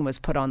motion was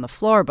put on the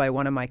floor by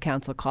one of my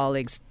council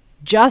colleagues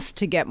just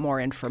to get more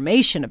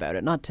information about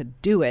it, not to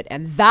do it,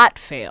 and that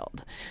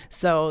failed.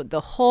 So the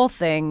whole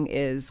thing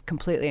is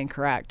completely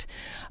incorrect.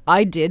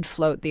 I did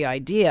float the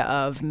idea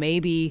of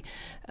maybe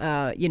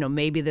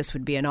this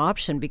would be an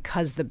option,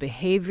 because the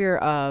behavior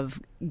of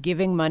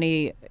giving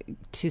money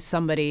to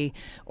somebody,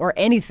 or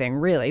anything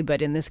really,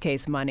 but in this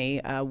case money,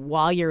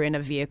 while you're in a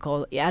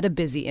vehicle at a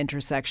busy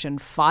intersection,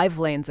 5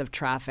 lanes of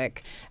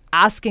traffic,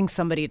 asking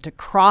somebody to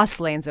cross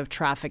lanes of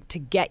traffic to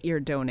get your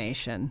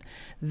donation,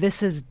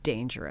 this is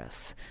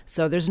dangerous.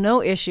 So there's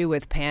no issue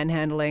with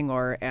panhandling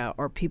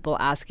or people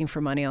asking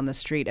for money on the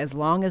street as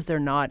long as they're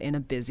not in a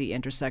busy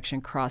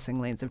intersection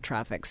crossing lanes of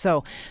traffic.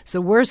 So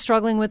we're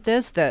struggling with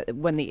this. That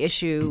when the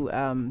issue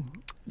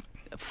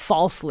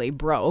falsely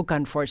broke,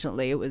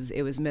 unfortunately, it was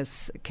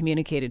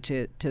miscommunicated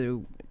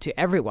to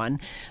everyone,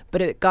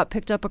 but it got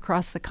picked up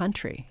across the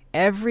country.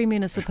 Every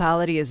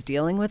municipality is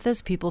dealing with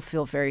this. People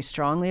feel very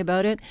strongly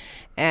about it,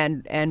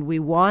 and we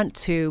want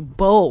to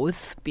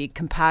both be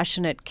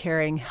compassionate,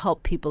 caring,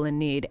 help people in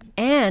need,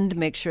 and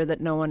make sure that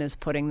no one is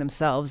putting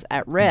themselves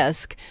at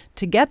risk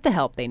to get the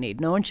help they need.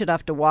 No one should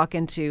have to walk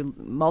into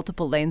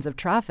multiple lanes of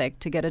traffic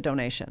to get a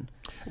donation.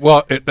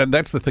 Well,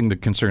 that's the thing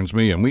that concerns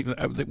me, and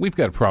we've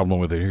got a problem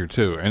with it here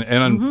too.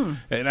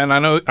 And I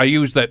know I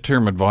use that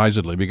term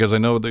advisedly because I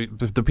know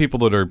the people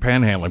that are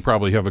panhandling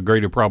probably have a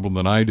greater problem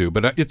than I do.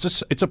 But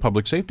it's a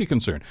public safety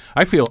concern.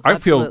 I feel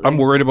I'm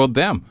worried about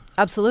them.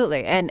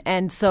 Absolutely.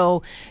 And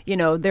so,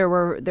 there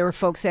were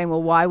folks saying,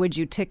 well, why would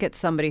you ticket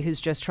somebody who's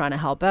just trying to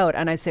help out?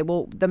 And I say,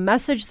 well, the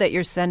message that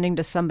you're sending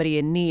to somebody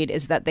in need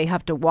is that they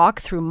have to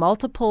walk through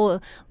multiple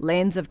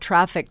lanes of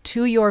traffic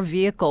to your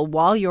vehicle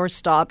while you're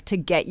stopped to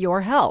get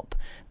your help.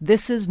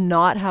 This is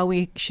not how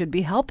we should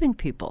be helping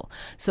people.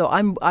 So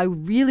I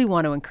really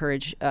want to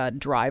encourage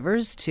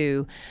drivers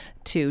to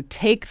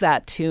take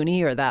that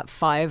toonie or that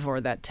 $5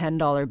 or that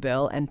 $10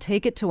 bill and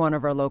take it to one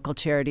of our local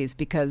charities,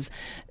 because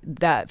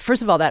that,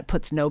 first of all, that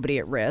puts nobody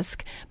at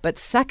risk. But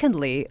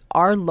secondly,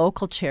 our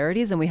local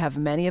charities, and we have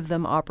many of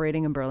them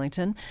operating in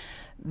Burlington,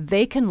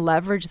 they can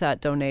leverage that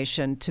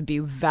donation to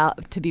be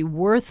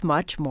worth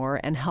much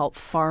more and help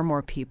far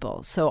more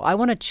people. So I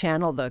want to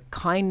channel the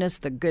kindness,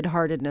 the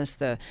good-heartedness,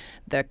 the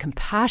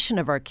compassion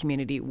of our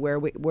community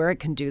where it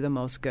can do the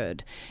most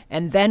good.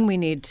 And then we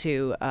need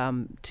to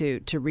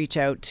reach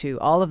out to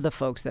all of the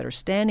folks that are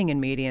standing in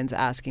medians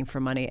asking for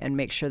money and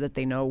make sure that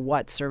they know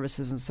what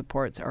services and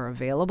supports are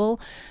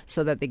available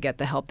so that they get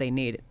the help they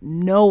need.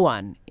 No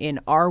one in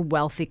our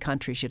wealthy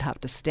country should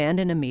have to stand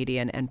in a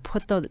median and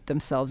put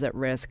themselves at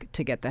risk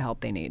to get the help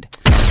they need.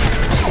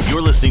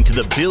 You're listening to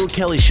the Bill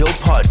Kelly Show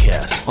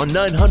podcast on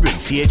 900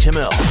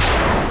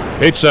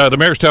 CHML. It's the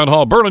Mayor's Town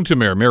Hall. Burlington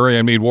Mayor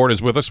Marianne Meed Ward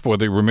is with us for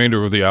the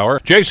remainder of the hour.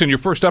 Jason, you're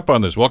first up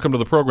on this. Welcome to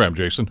the program,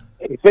 Jason.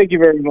 Thank you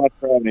very much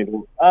for having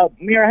me.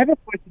 Mayor, I have a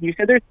question. You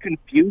said there's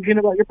confusion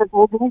about your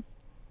proposal?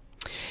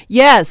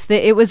 Yes,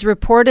 it was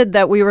reported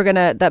that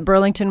that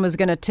Burlington was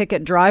gonna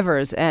ticket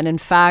drivers, and in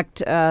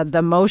fact,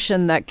 the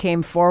motion that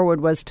came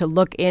forward was to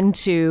look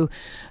into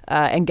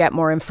and get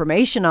more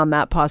information on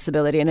that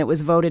possibility, and it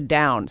was voted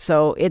down.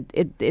 So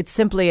it's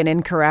simply an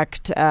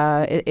incorrect.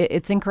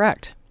 It's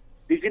incorrect.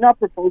 Did you not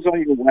propose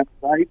on your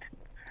website?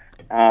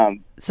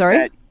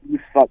 Sorry.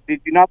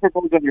 Did you not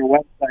propose on your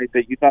website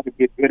that you thought it would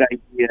be a good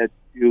idea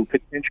to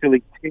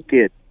potentially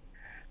ticket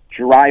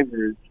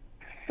drivers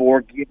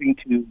for giving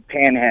to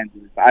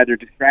panhandlers, either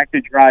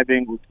distracted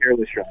driving or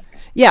careless driving?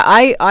 Yeah,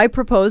 I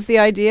proposed the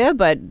idea,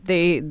 but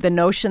the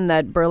notion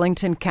that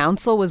Burlington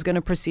Council was going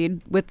to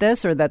proceed with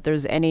this, or that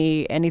there's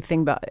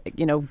anything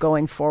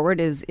going forward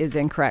is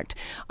incorrect.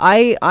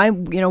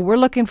 We're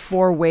looking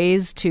for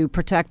ways to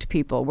protect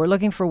people. We're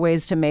looking for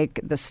ways to make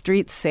the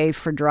streets safe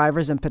for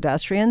drivers and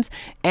pedestrians,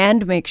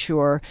 and make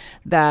sure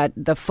that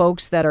the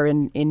folks that are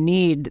in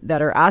need,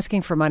 that are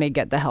asking for money,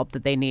 get the help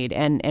that they need.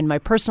 And my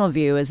personal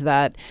view is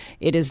that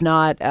it is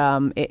not,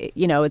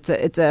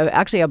 it's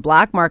actually a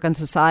black mark on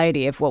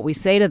society if what we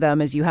say to them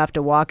is you have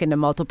to walk into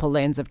multiple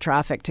lanes of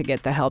traffic to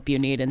get the help you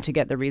need and to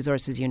get the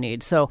resources you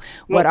need. So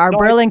what our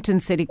Burlington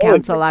City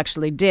Council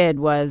actually did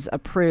was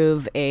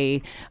approve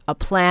a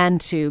plan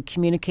to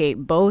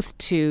communicate both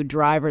to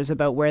drivers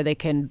about where they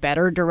can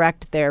better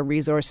direct their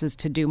resources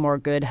to do more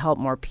good, help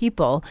more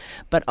people,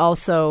 but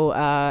also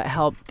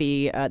help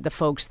the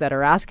folks that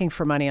are asking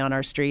for money on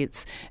our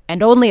streets,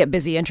 and only at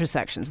busy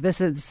intersections.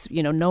 This is,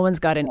 no one's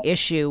got an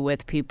issue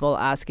with people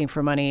asking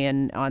for money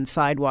and on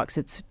sidewalks.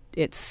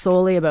 It's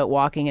solely about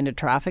walking into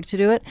traffic to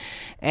do it,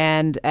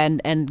 and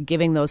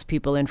giving those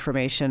people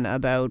information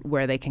about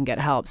where they can get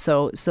help.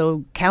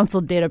 So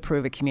council did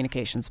approve a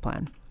communications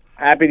plan.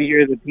 Happy to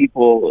hear that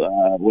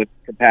people with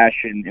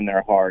compassion in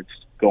their hearts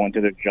go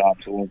into their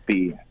jobs and won't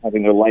be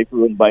having their life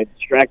ruined by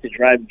distracted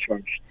driving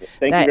charge.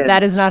 Thank you very much.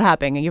 That is not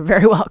happening, and you're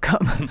very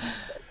welcome.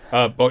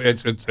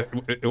 Once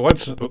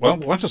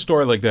a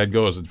story like that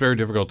goes, it's very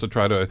difficult to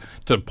try to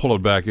pull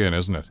it back in,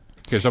 isn't it?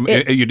 Because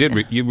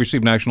you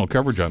received national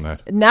coverage on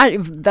that.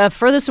 The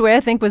furthest away,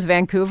 I think, was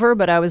Vancouver,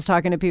 but I was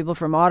talking to people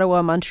from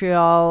Ottawa,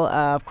 Montreal,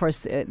 of course,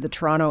 the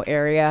Toronto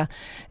area.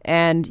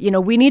 And,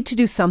 we need to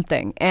do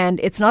something.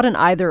 And it's not an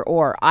either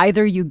or.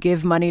 Either you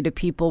give money to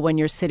people when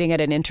you're sitting at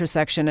an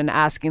intersection and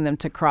asking them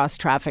to cross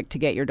traffic to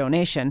get your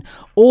donation,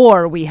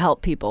 or we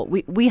help people.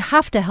 We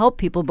have to help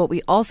people, but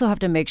we also have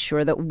to make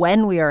sure that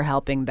when we are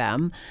helping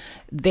them,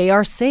 they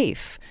are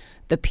safe.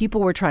 the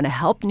people we're trying to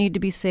help need to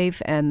be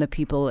safe, and the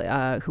people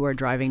who are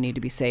driving need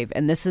to be safe.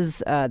 And this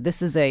is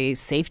a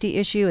safety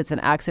issue. It's an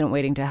accident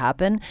waiting to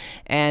happen,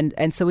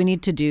 and so we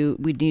need to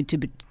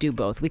do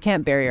both. We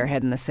can't bury our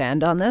head in the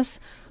sand on this.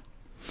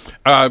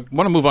 I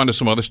want to move on to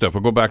some other stuff.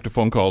 We'll go back to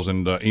phone calls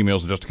and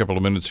emails in just a couple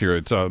of minutes here.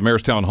 It's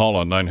Mayor's Townhall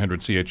on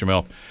 900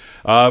 CHML.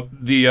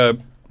 The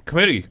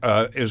committee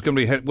is going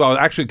to be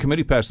actually,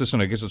 committee passed this,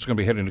 and I guess it's going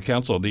to be heading to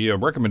council. The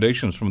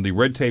recommendations from the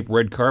red tape,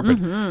 red carpet.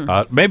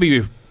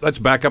 Maybe let's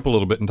back up a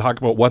little bit and talk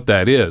about what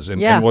that is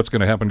and what's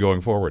going to happen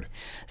going forward.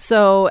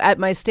 So at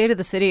my State of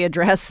the City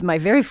address, my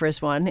very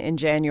first one in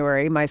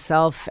January,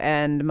 myself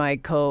and my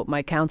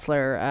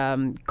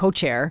counselor,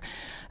 co-chair,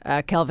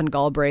 Kelvin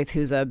Galbraith,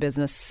 who's a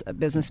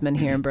businessman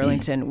here in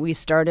Burlington, we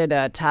started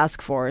a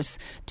task force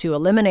to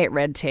eliminate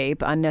red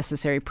tape,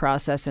 unnecessary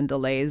process and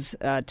delays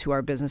to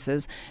our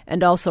businesses,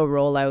 and also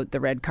roll out the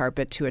red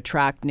carpet to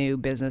attract new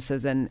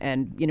businesses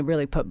and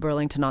really put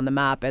Burlington on the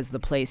map as the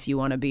place you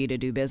want to be to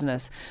do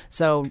business.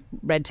 So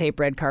red tape,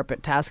 red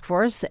carpet task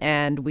force,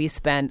 and we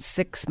spent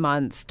 6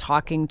 months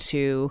talking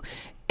to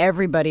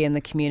everybody in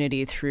the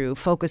community through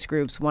focus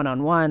groups,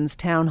 one-on-ones,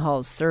 town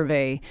halls,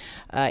 survey,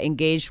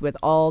 engaged with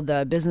all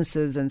the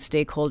businesses and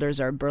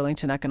stakeholders. Our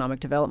Burlington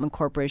Economic Development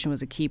Corporation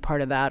was a key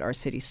part of that, our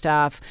city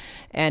staff.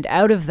 And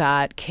out of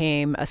that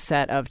came a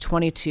set of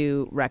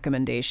 22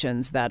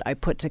 recommendations that I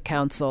put to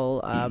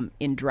council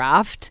in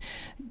draft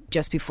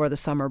just before the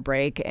summer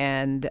break,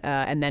 and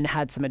then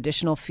had some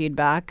additional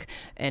feedback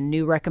and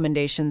new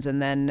recommendations,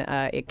 and then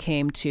it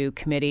came to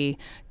committee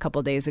a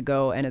couple days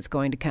ago, and it's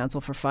going to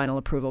council for final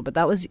approval. But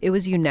it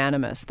was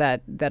unanimous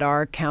that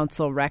our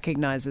council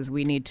recognizes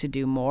we need to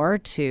do more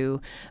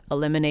to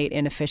eliminate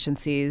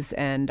inefficiencies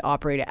and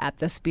operate at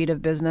the speed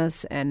of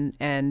business,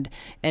 and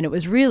it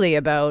was really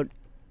about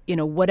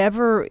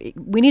whatever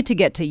we need to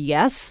get to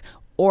yes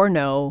or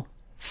no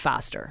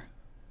faster.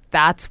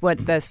 That's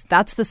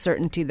the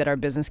certainty that our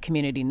business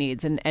community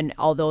needs. And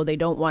although they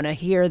don't want to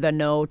hear the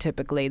no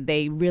typically,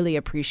 they really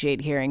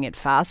appreciate hearing it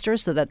faster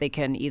so that they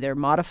can either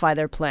modify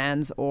their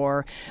plans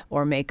or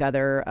make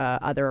other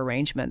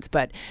arrangements.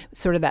 But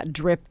sort of that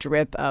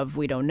drip of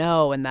we don't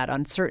know, and that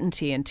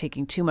uncertainty, and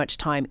taking too much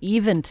time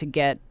even to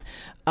get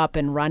up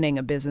and running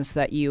a business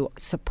that you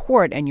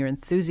support and you're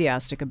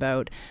enthusiastic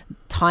about.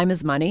 Time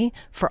is money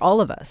for all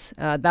of us.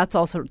 That's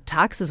also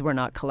taxes we're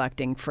not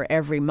collecting for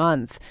every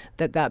month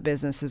that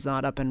business is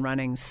not up and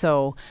running.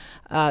 So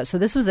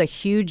this was a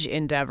huge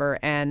endeavor,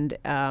 and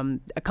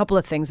a couple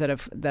of things that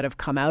have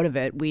come out of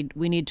it. We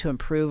need to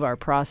improve our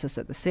process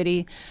at the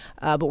city,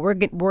 but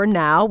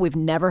we've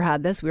never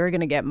had this. We're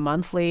going to get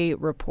monthly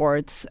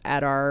reports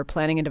at our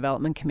Planning and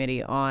Development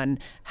Committee on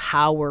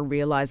how we're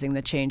realizing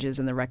the changes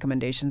and the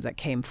recommendations that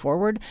came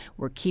forward.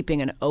 We're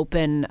keeping an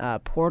open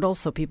portal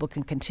so people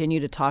can continue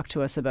to talk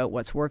to us about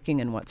what's working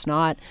and what's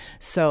not.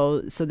 So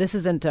this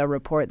isn't a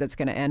report that's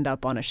going to end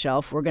up on a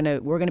shelf. We're going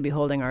to be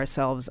holding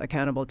ourselves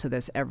accountable to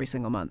this every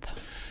single month.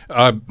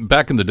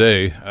 Back in the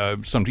day,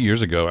 some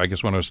years ago, I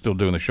guess when I was still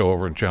doing the show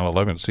over in Channel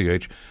 11 at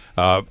CH,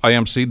 I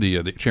emceed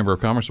the Chamber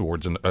of Commerce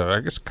Awards, and I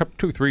guess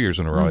 2-3 years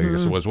in a row, I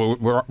guess it was.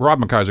 Rob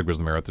McIsaac was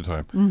the mayor at the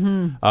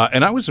time.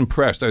 And I was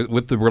impressed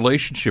with the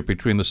relationship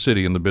between the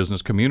city and the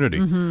business community.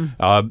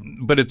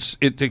 But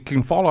it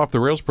can fall off the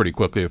rails pretty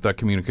quickly if that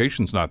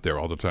communication's not there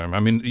all the time. I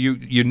mean,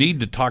 you need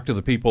to talk to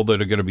the people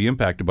that are going to be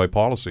impacted by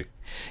policy.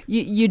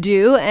 You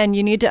do, and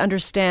you need to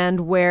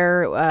understand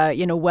where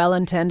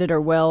well-intended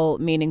or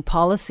well-meaning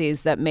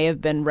policies that may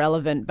have been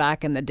relevant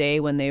back in the day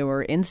when they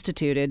were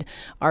instituted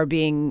are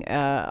being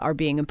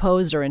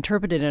imposed or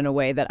interpreted in a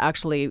way that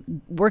actually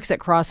works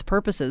at cross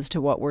purposes to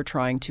what we're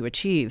trying to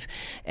achieve.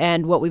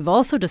 And what we've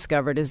also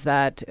discovered is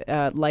that,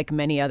 like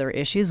many other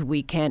issues,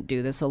 we can't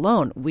do this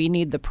alone. We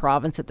need the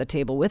province at the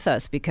table with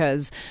us,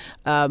 because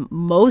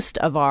most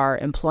of our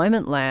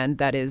employment land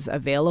that is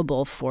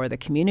available for the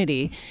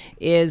community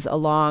is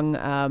along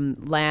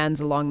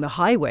lands along the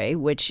highway,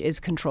 which is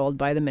controlled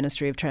by the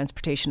Ministry of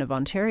Transportation of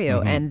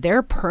Ontario, and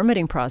their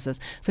permitting process.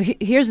 So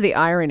here's the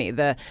irony: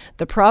 the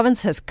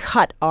province has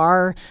cut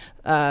our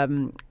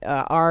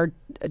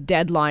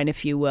deadline,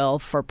 if you will,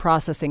 for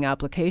processing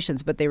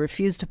applications, but they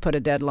refuse to put a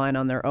deadline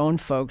on their own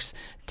folks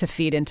to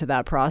feed into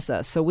that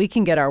process. So we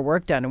can get our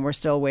work done, and we're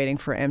still waiting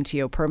for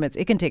MTO permits.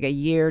 It can take a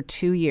year,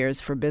 2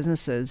 years for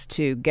businesses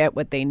to get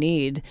what they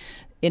need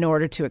in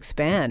order to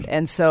expand.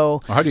 And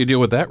so how do you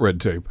deal with that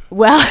red tape?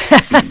 Well,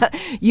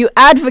 you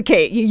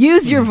advocate, you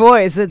use your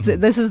voice.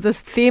 This is the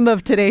theme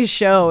of today's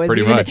show.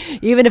 Pretty much.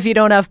 Even if you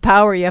don't have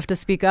power, you have to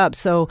speak up.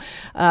 So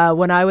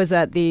when I was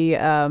at the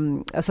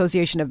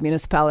Association of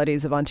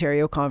Municipalities of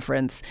Ontario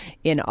conference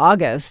in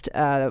August,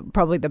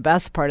 probably the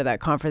best part of that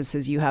conference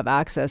is you have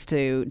access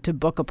to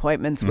book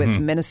appointments with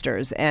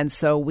ministers. And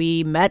so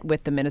we met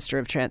with the Minister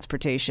of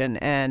Transportation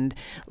and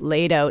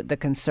laid out the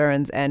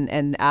concerns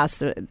and asked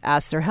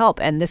their help.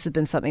 and this has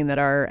been something that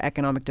our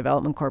Economic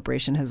Development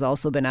Corporation has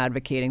also been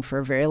advocating for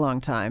a very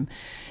long time.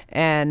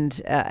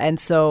 And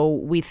so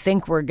we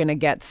think we're going to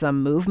get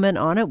some movement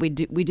on it. We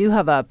do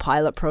have a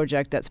pilot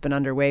project that's been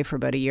underway for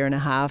about a year and a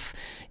half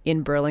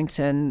in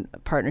Burlington,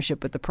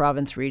 partnership with the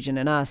province, region,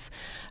 and us.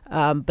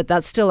 But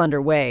that's still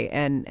underway,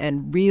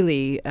 and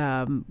really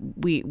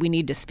we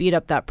need to speed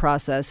up that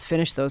process,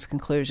 finish those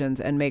conclusions,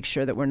 and make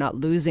sure that we're not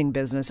losing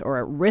business or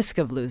at risk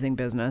of losing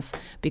business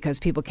because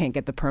people can't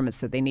get the permits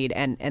that they need,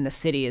 and the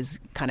city is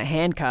kind of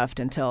handcuffed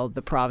until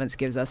the province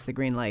gives us the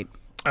green light.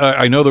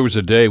 I know there was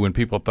a day when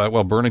people thought,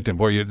 well, Burlington,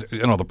 boy, you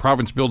know, the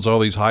province builds all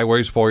these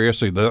highways for you,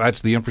 so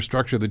that's the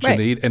infrastructure that you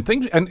need, and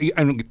things,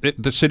 and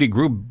the city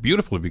grew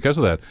beautifully because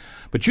of that.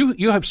 But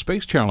you have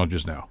space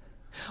challenges now.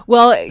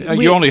 Well,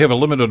 you only have a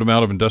limited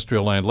amount of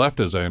industrial land left,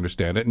 as I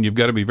understand it, and you've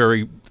got to be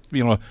very,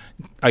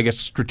 I guess,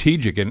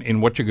 strategic in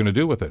what you're going to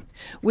do with it.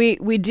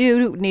 We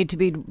do need to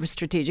be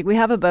strategic. We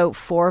have about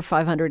 400 or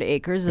 500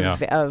 acres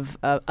of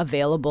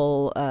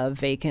available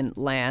vacant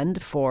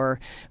land for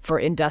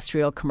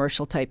industrial,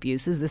 commercial type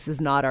uses. This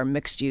is not our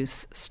mixed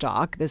use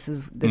stock. This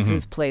is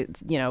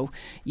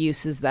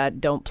uses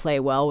that don't play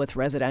well with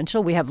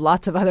residential. We have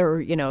lots of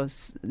other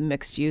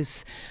mixed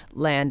use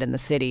land in the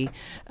city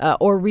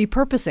or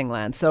repurposing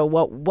land.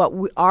 So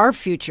our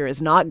future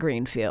is not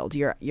greenfield.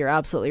 You're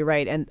absolutely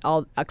right, and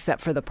all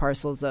except for the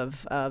parcels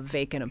of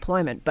vacant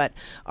employment. But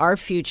our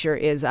future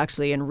is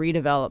actually in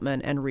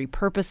redevelopment and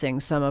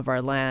repurposing some of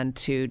our land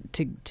to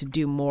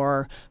do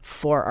more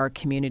for our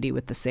community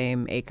with the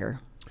same acre.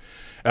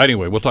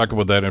 Anyway, we'll talk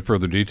about that in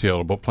further detail,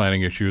 about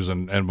planning issues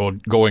and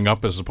about going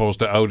up as opposed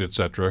to out,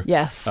 etc.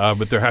 Yes.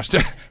 But there has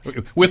to,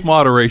 with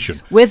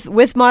moderation.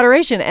 With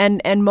moderation,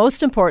 and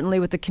most importantly,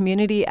 with the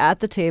community at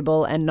the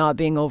table and not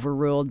being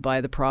overruled by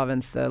the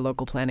province, the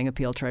local planning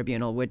appeal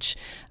tribunal, which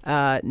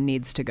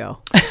needs to go.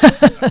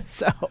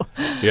 So.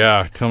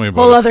 Yeah, tell me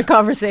about whole other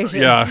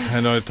conversation. Yeah, I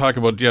know. Talk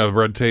about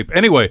red tape.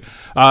 Anyway,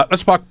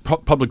 let's talk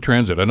public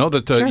transit. I know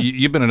that Sure.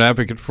 You've been an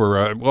advocate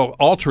for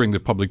altering the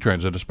public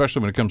transit, especially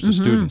when it comes to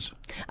students.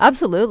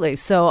 Absolutely.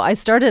 So I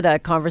started a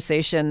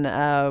conversation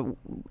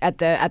at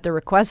the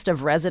request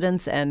of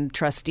residents and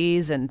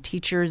trustees and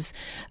teachers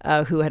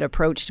who had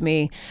approached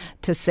me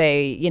to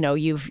say,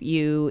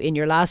 you in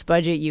your last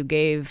budget you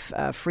gave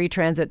free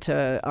transit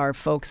to our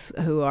folks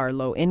who are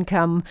low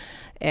income,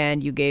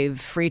 and you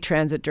gave free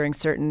transit during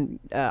certain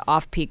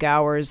off-peak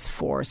hours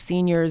for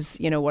seniors.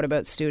 What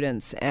about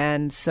students?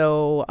 And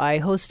so I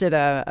hosted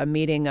a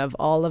meeting of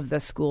all of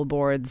the school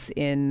boards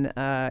in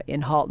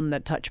Halton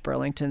that touch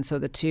Burlington. So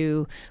the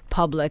two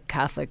public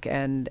Catholic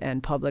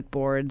and public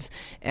boards,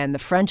 and the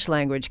French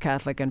language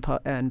Catholic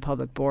and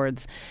public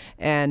boards,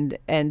 and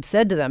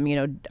said to them,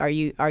 are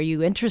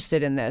you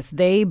interested in this?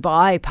 They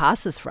buy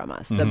passes from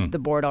us. The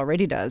board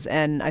already does.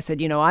 And I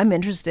said, I'm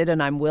interested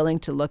and I'm willing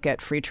to look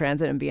at free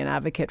transit and be an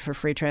advocate for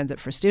free transit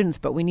for students,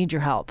 but we need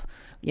your help.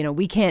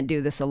 We can't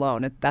do this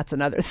alone. That's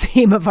another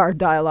theme of our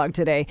dialogue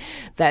today,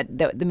 that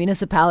the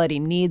municipality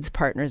needs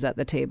partners at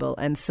the table.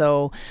 And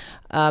so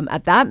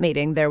at that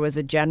meeting, there was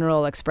a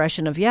general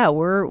expression of,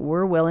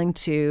 we're willing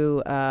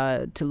to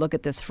look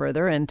at this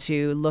further and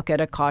to look at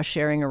a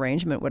cost-sharing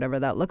arrangement, whatever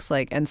that looks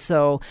like. And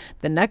so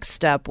the next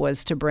step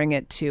was to bring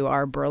it to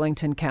our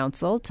Burlington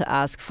Council to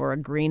ask for a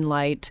green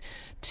light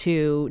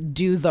to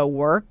do the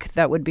work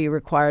that would be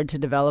required to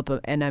develop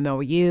an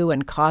MOU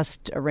and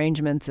cost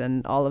arrangements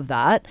and all of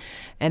that.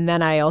 And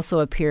then I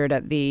also appeared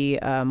at the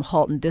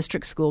Halton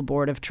District School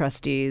Board of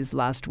Trustees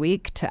last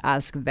week to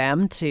ask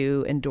them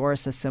to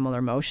endorse a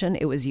similar motion.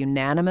 It was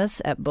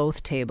unanimous at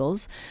both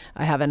tables.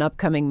 I have an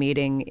upcoming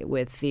meeting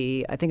with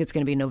I think it's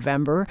going to be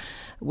November,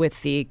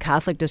 with the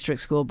Catholic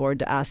District School Board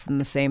to ask them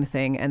the same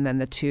thing, and then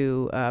the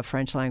two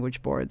French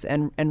language boards.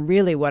 And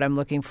really what I'm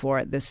looking for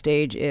at this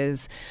stage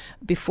is,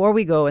 before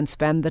we go and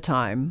spend the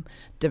time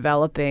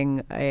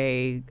developing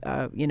an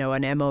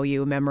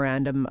MOU,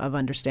 memorandum of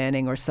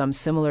understanding, or some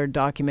similar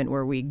document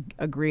where we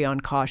agree on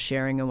cost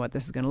sharing and what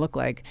this is going to look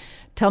like,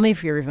 tell me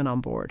if you're even on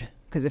board.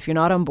 Because if you're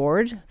not on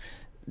board,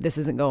 this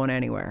isn't going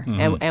anywhere,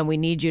 and we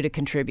need you to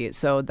contribute.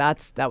 So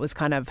that was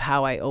kind of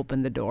how I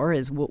opened the door,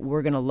 is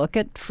we're going to look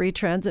at free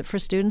transit for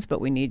students, but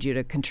we need you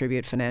to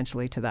contribute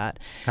financially to that.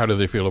 How do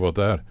they feel about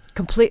that?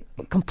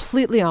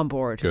 Completely on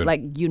board. Good.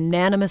 Like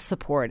unanimous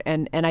support.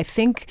 And I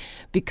think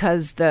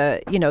because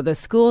the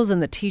schools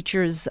and the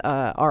teachers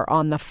are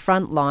on the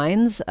front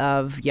lines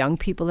of young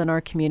people in our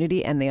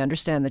community, and they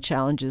understand the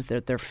challenges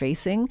that they're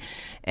facing,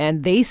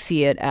 and they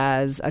see it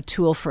as a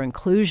tool for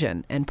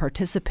inclusion and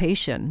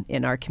participation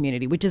in our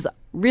community, which is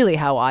really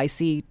how I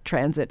see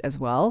transit as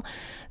well,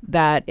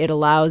 that it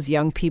allows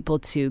young people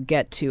to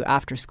get to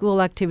after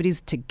school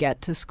activities, to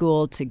get to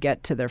school, to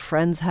get to their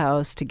friend's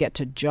house, to get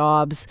to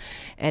jobs,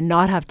 and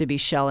not have to be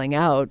shelling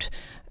out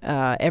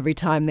every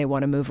time they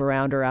want to move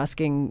around or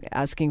asking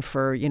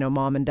for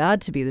mom and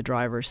dad to be the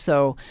driver.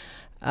 So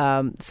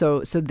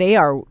they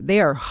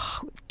are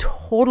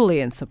totally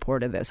in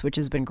support of this, which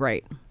has been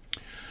great.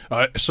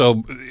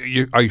 So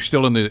are you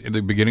still in the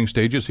beginning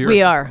stages here?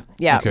 We are,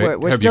 yeah. Okay.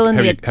 We're still in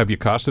the... Have you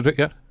costed it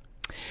yet?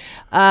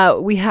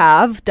 We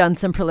have done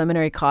some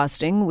preliminary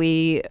costing.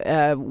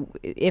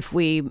 If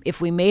we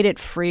made it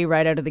free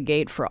right out of the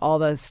gate for all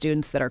the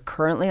students that are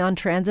currently on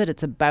transit,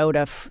 it's about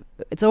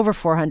it's over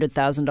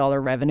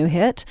 $400,000 revenue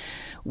hit.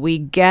 We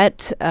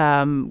get,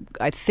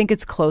 I think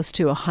it's close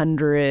to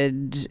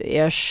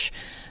 100-ish,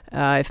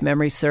 if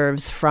memory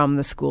serves, from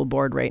the school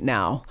board right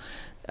now.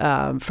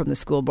 From the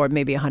school board,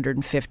 maybe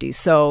 150.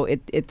 So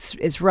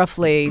it's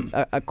roughly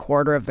a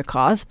quarter of the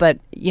cost. But,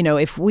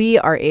 if we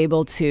are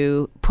able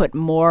to put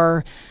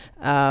more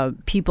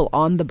people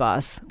on the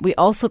bus, we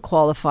also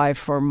qualify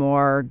for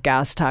more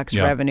gas tax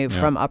revenue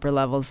from upper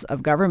levels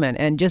of government.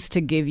 And just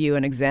to give you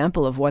an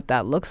example of what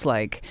that looks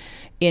like,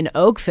 in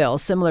Oakville,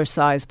 similar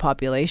size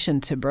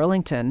population to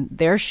Burlington,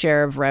 their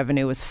share of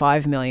revenue was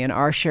 $5 million.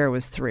 Our share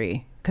was $3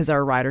 million. Because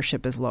our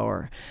ridership is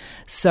lower.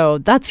 So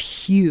that's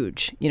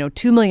huge.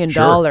 $2 million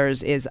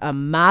is a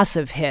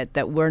massive hit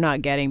that we're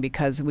not getting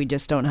because we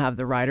just don't have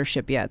the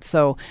ridership yet.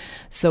 So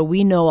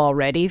we know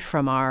already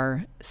from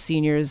our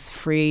seniors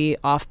free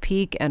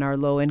off-peak and our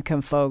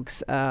low-income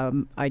folks,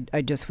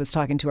 I just was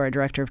talking to our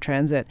director of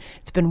transit,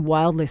 it's been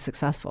wildly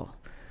successful.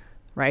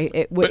 Right,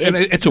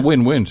 it's a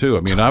win-win too.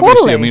 I mean,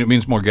 totally. Obviously, it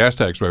means more gas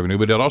tax revenue,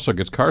 but it also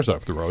gets cars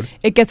off the road.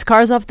 It gets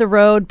cars off the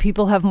road.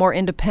 People have more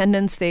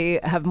independence. They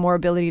have more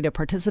ability to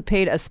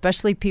participate,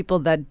 especially people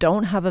that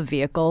don't have a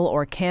vehicle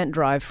or can't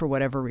drive for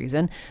whatever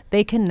reason.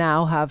 They can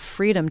now have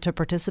freedom to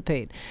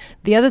participate.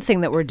 The other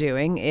thing that we're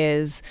doing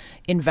is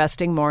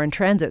investing more in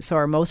transit. So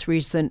our most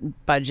recent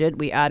budget,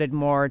 we added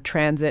more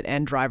transit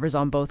and drivers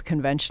on both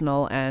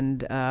conventional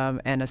and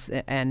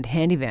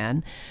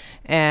handyvan.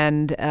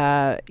 And,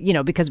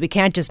 because we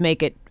can't just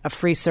make it a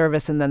free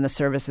service and then the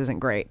service isn't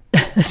great.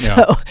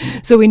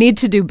 So we need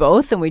to do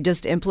both. And we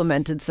just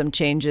implemented some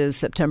changes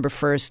September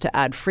 1st to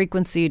add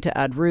frequency, to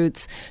add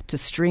routes, to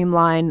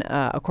streamline,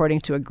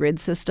 according to a grid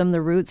system,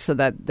 the routes, so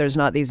that there's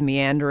not these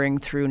meandering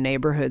through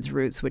neighborhoods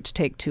routes which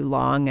take too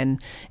long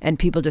and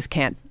people just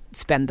can't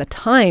spend the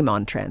time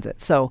on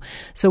transit. So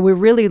we're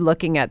really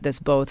looking at this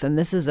both, and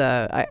this is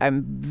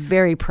I'm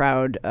very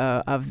proud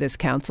of this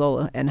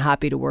council and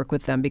happy to work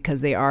with them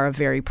because they are a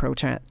very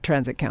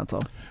pro-transit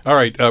council. All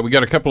right, we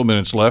got a couple of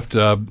minutes left.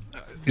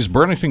 Is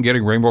Burlington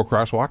getting rainbow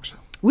crosswalks?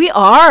 We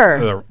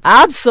are.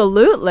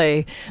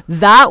 Absolutely.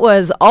 That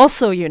was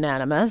also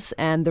unanimous,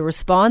 and the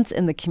response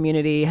in the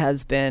community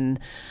has been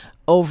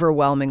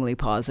overwhelmingly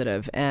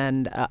positive,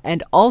 and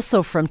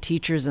also from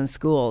teachers and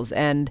schools.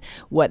 And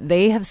what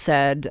they have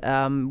said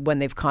when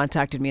they've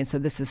contacted me and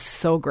said, this is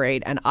so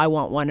great and I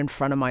want one in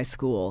front of my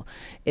school,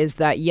 is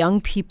that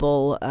young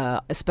people,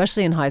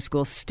 especially in high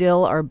school,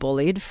 still are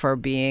bullied for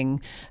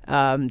being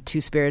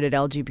two-spirited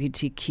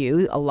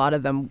LGBTQ. A lot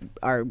of them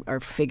are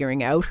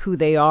figuring out who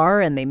they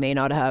are, and they may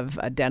not have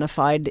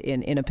identified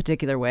in a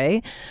particular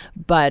way,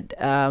 but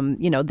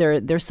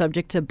they're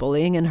subject to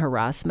bullying and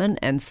harassment.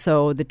 And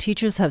so the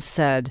teachers have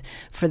said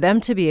for them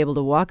to be able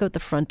to walk out the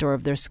front door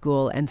of their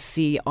school and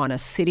see on a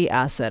city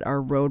asset, our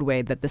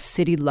roadway, that the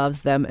city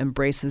loves them,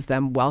 embraces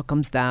them,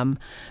 welcomes them,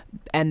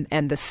 and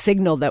the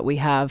signal that we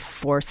have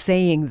for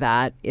saying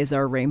that is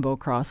our rainbow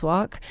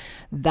crosswalk,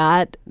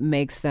 that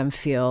makes them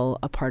feel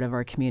a part of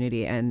our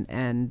community,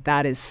 and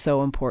that is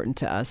so important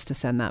to us to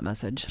send that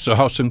message. So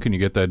how soon can you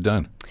get that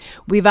done?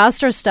 We've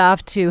asked our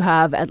staff to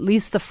have at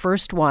least the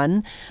first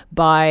one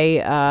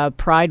by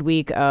Pride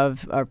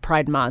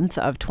Month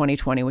of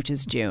 2020, which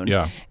is June.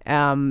 Yeah.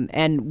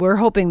 And we're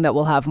hoping that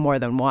we'll have more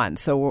than one.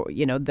 So,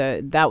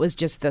 that was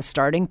just the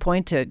starting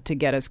point to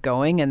get us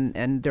going.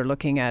 And they're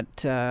looking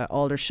at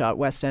Aldershot,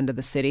 west end of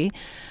the city,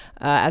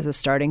 as a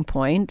starting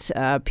point.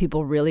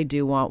 People really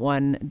do want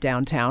one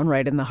downtown,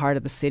 right in the heart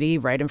of the city,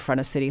 right in front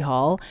of City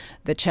Hall.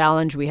 The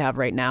challenge we have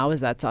right now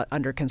is that's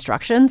under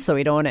construction, so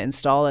we don't want to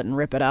install it and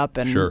rip it up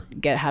and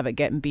have it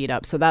getting beat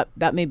up. So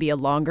that may be a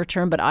longer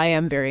term, but I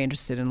am very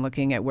interested in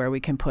looking at where we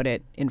can put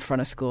it in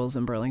front of schools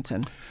in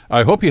Burlington.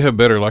 I hope you have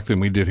better luck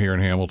than we did here in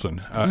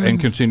Hamilton, and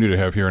continue to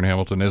have here in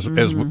Hamilton. As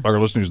our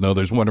listeners know,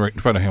 there's one right in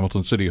front of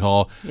Hamilton City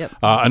Hall,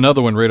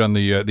 another one right on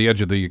the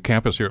edge of the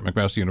campus here at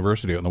McMaster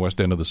University on the west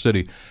end of the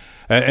city.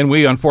 And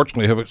we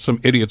unfortunately have some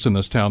idiots in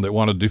this town that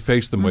want to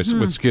deface them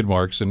with skid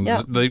marks, and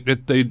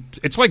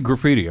it's like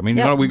graffiti. I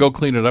mean, we go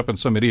clean it up, and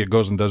some idiot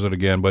goes and does it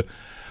again, but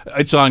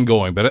it's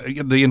ongoing. But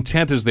the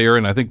intent is there,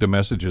 and I think the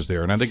message is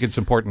there, and I think it's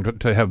important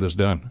to have this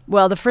done.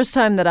 Well, the first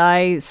time that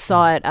I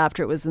saw it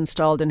after it was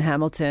installed in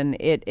Hamilton,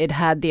 it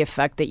had the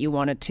effect that you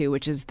wanted to,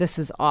 which is, this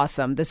is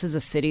awesome. This is a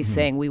city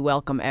saying we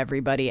welcome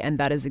everybody, and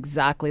that is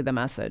exactly the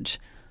message.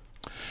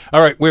 All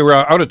right, we're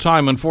out of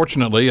time,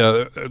 unfortunately.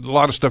 A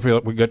lot of stuff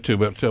we get to,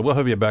 but we'll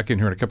have you back in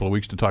here in a couple of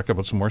weeks to talk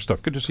about some more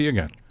stuff. Good to see you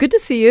again. Good to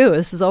see you.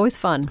 This is always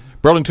fun.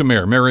 Burlington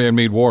Mayor Marianne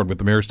Meed Ward with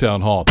the Mayor's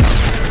Townhall.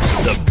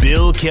 The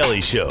Bill Kelly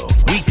Show,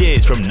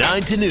 weekdays from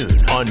 9 to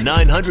noon on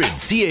 900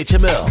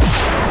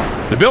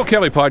 CHML. The Bill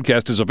Kelly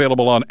Podcast is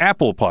available on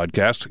Apple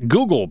Podcast,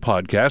 Google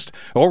Podcast,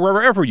 or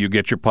wherever you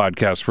get your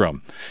podcasts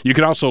from. You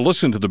can also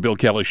listen to The Bill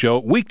Kelly Show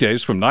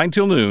weekdays from 9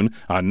 till noon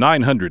on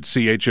 900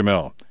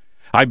 CHML.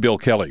 I'm Bill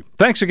Kelly.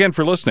 Thanks again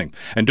for listening.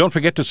 And don't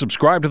forget to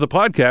subscribe to the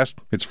podcast.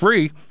 It's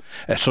free,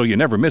 so you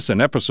never miss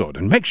an episode.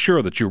 And make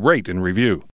sure that you rate and review.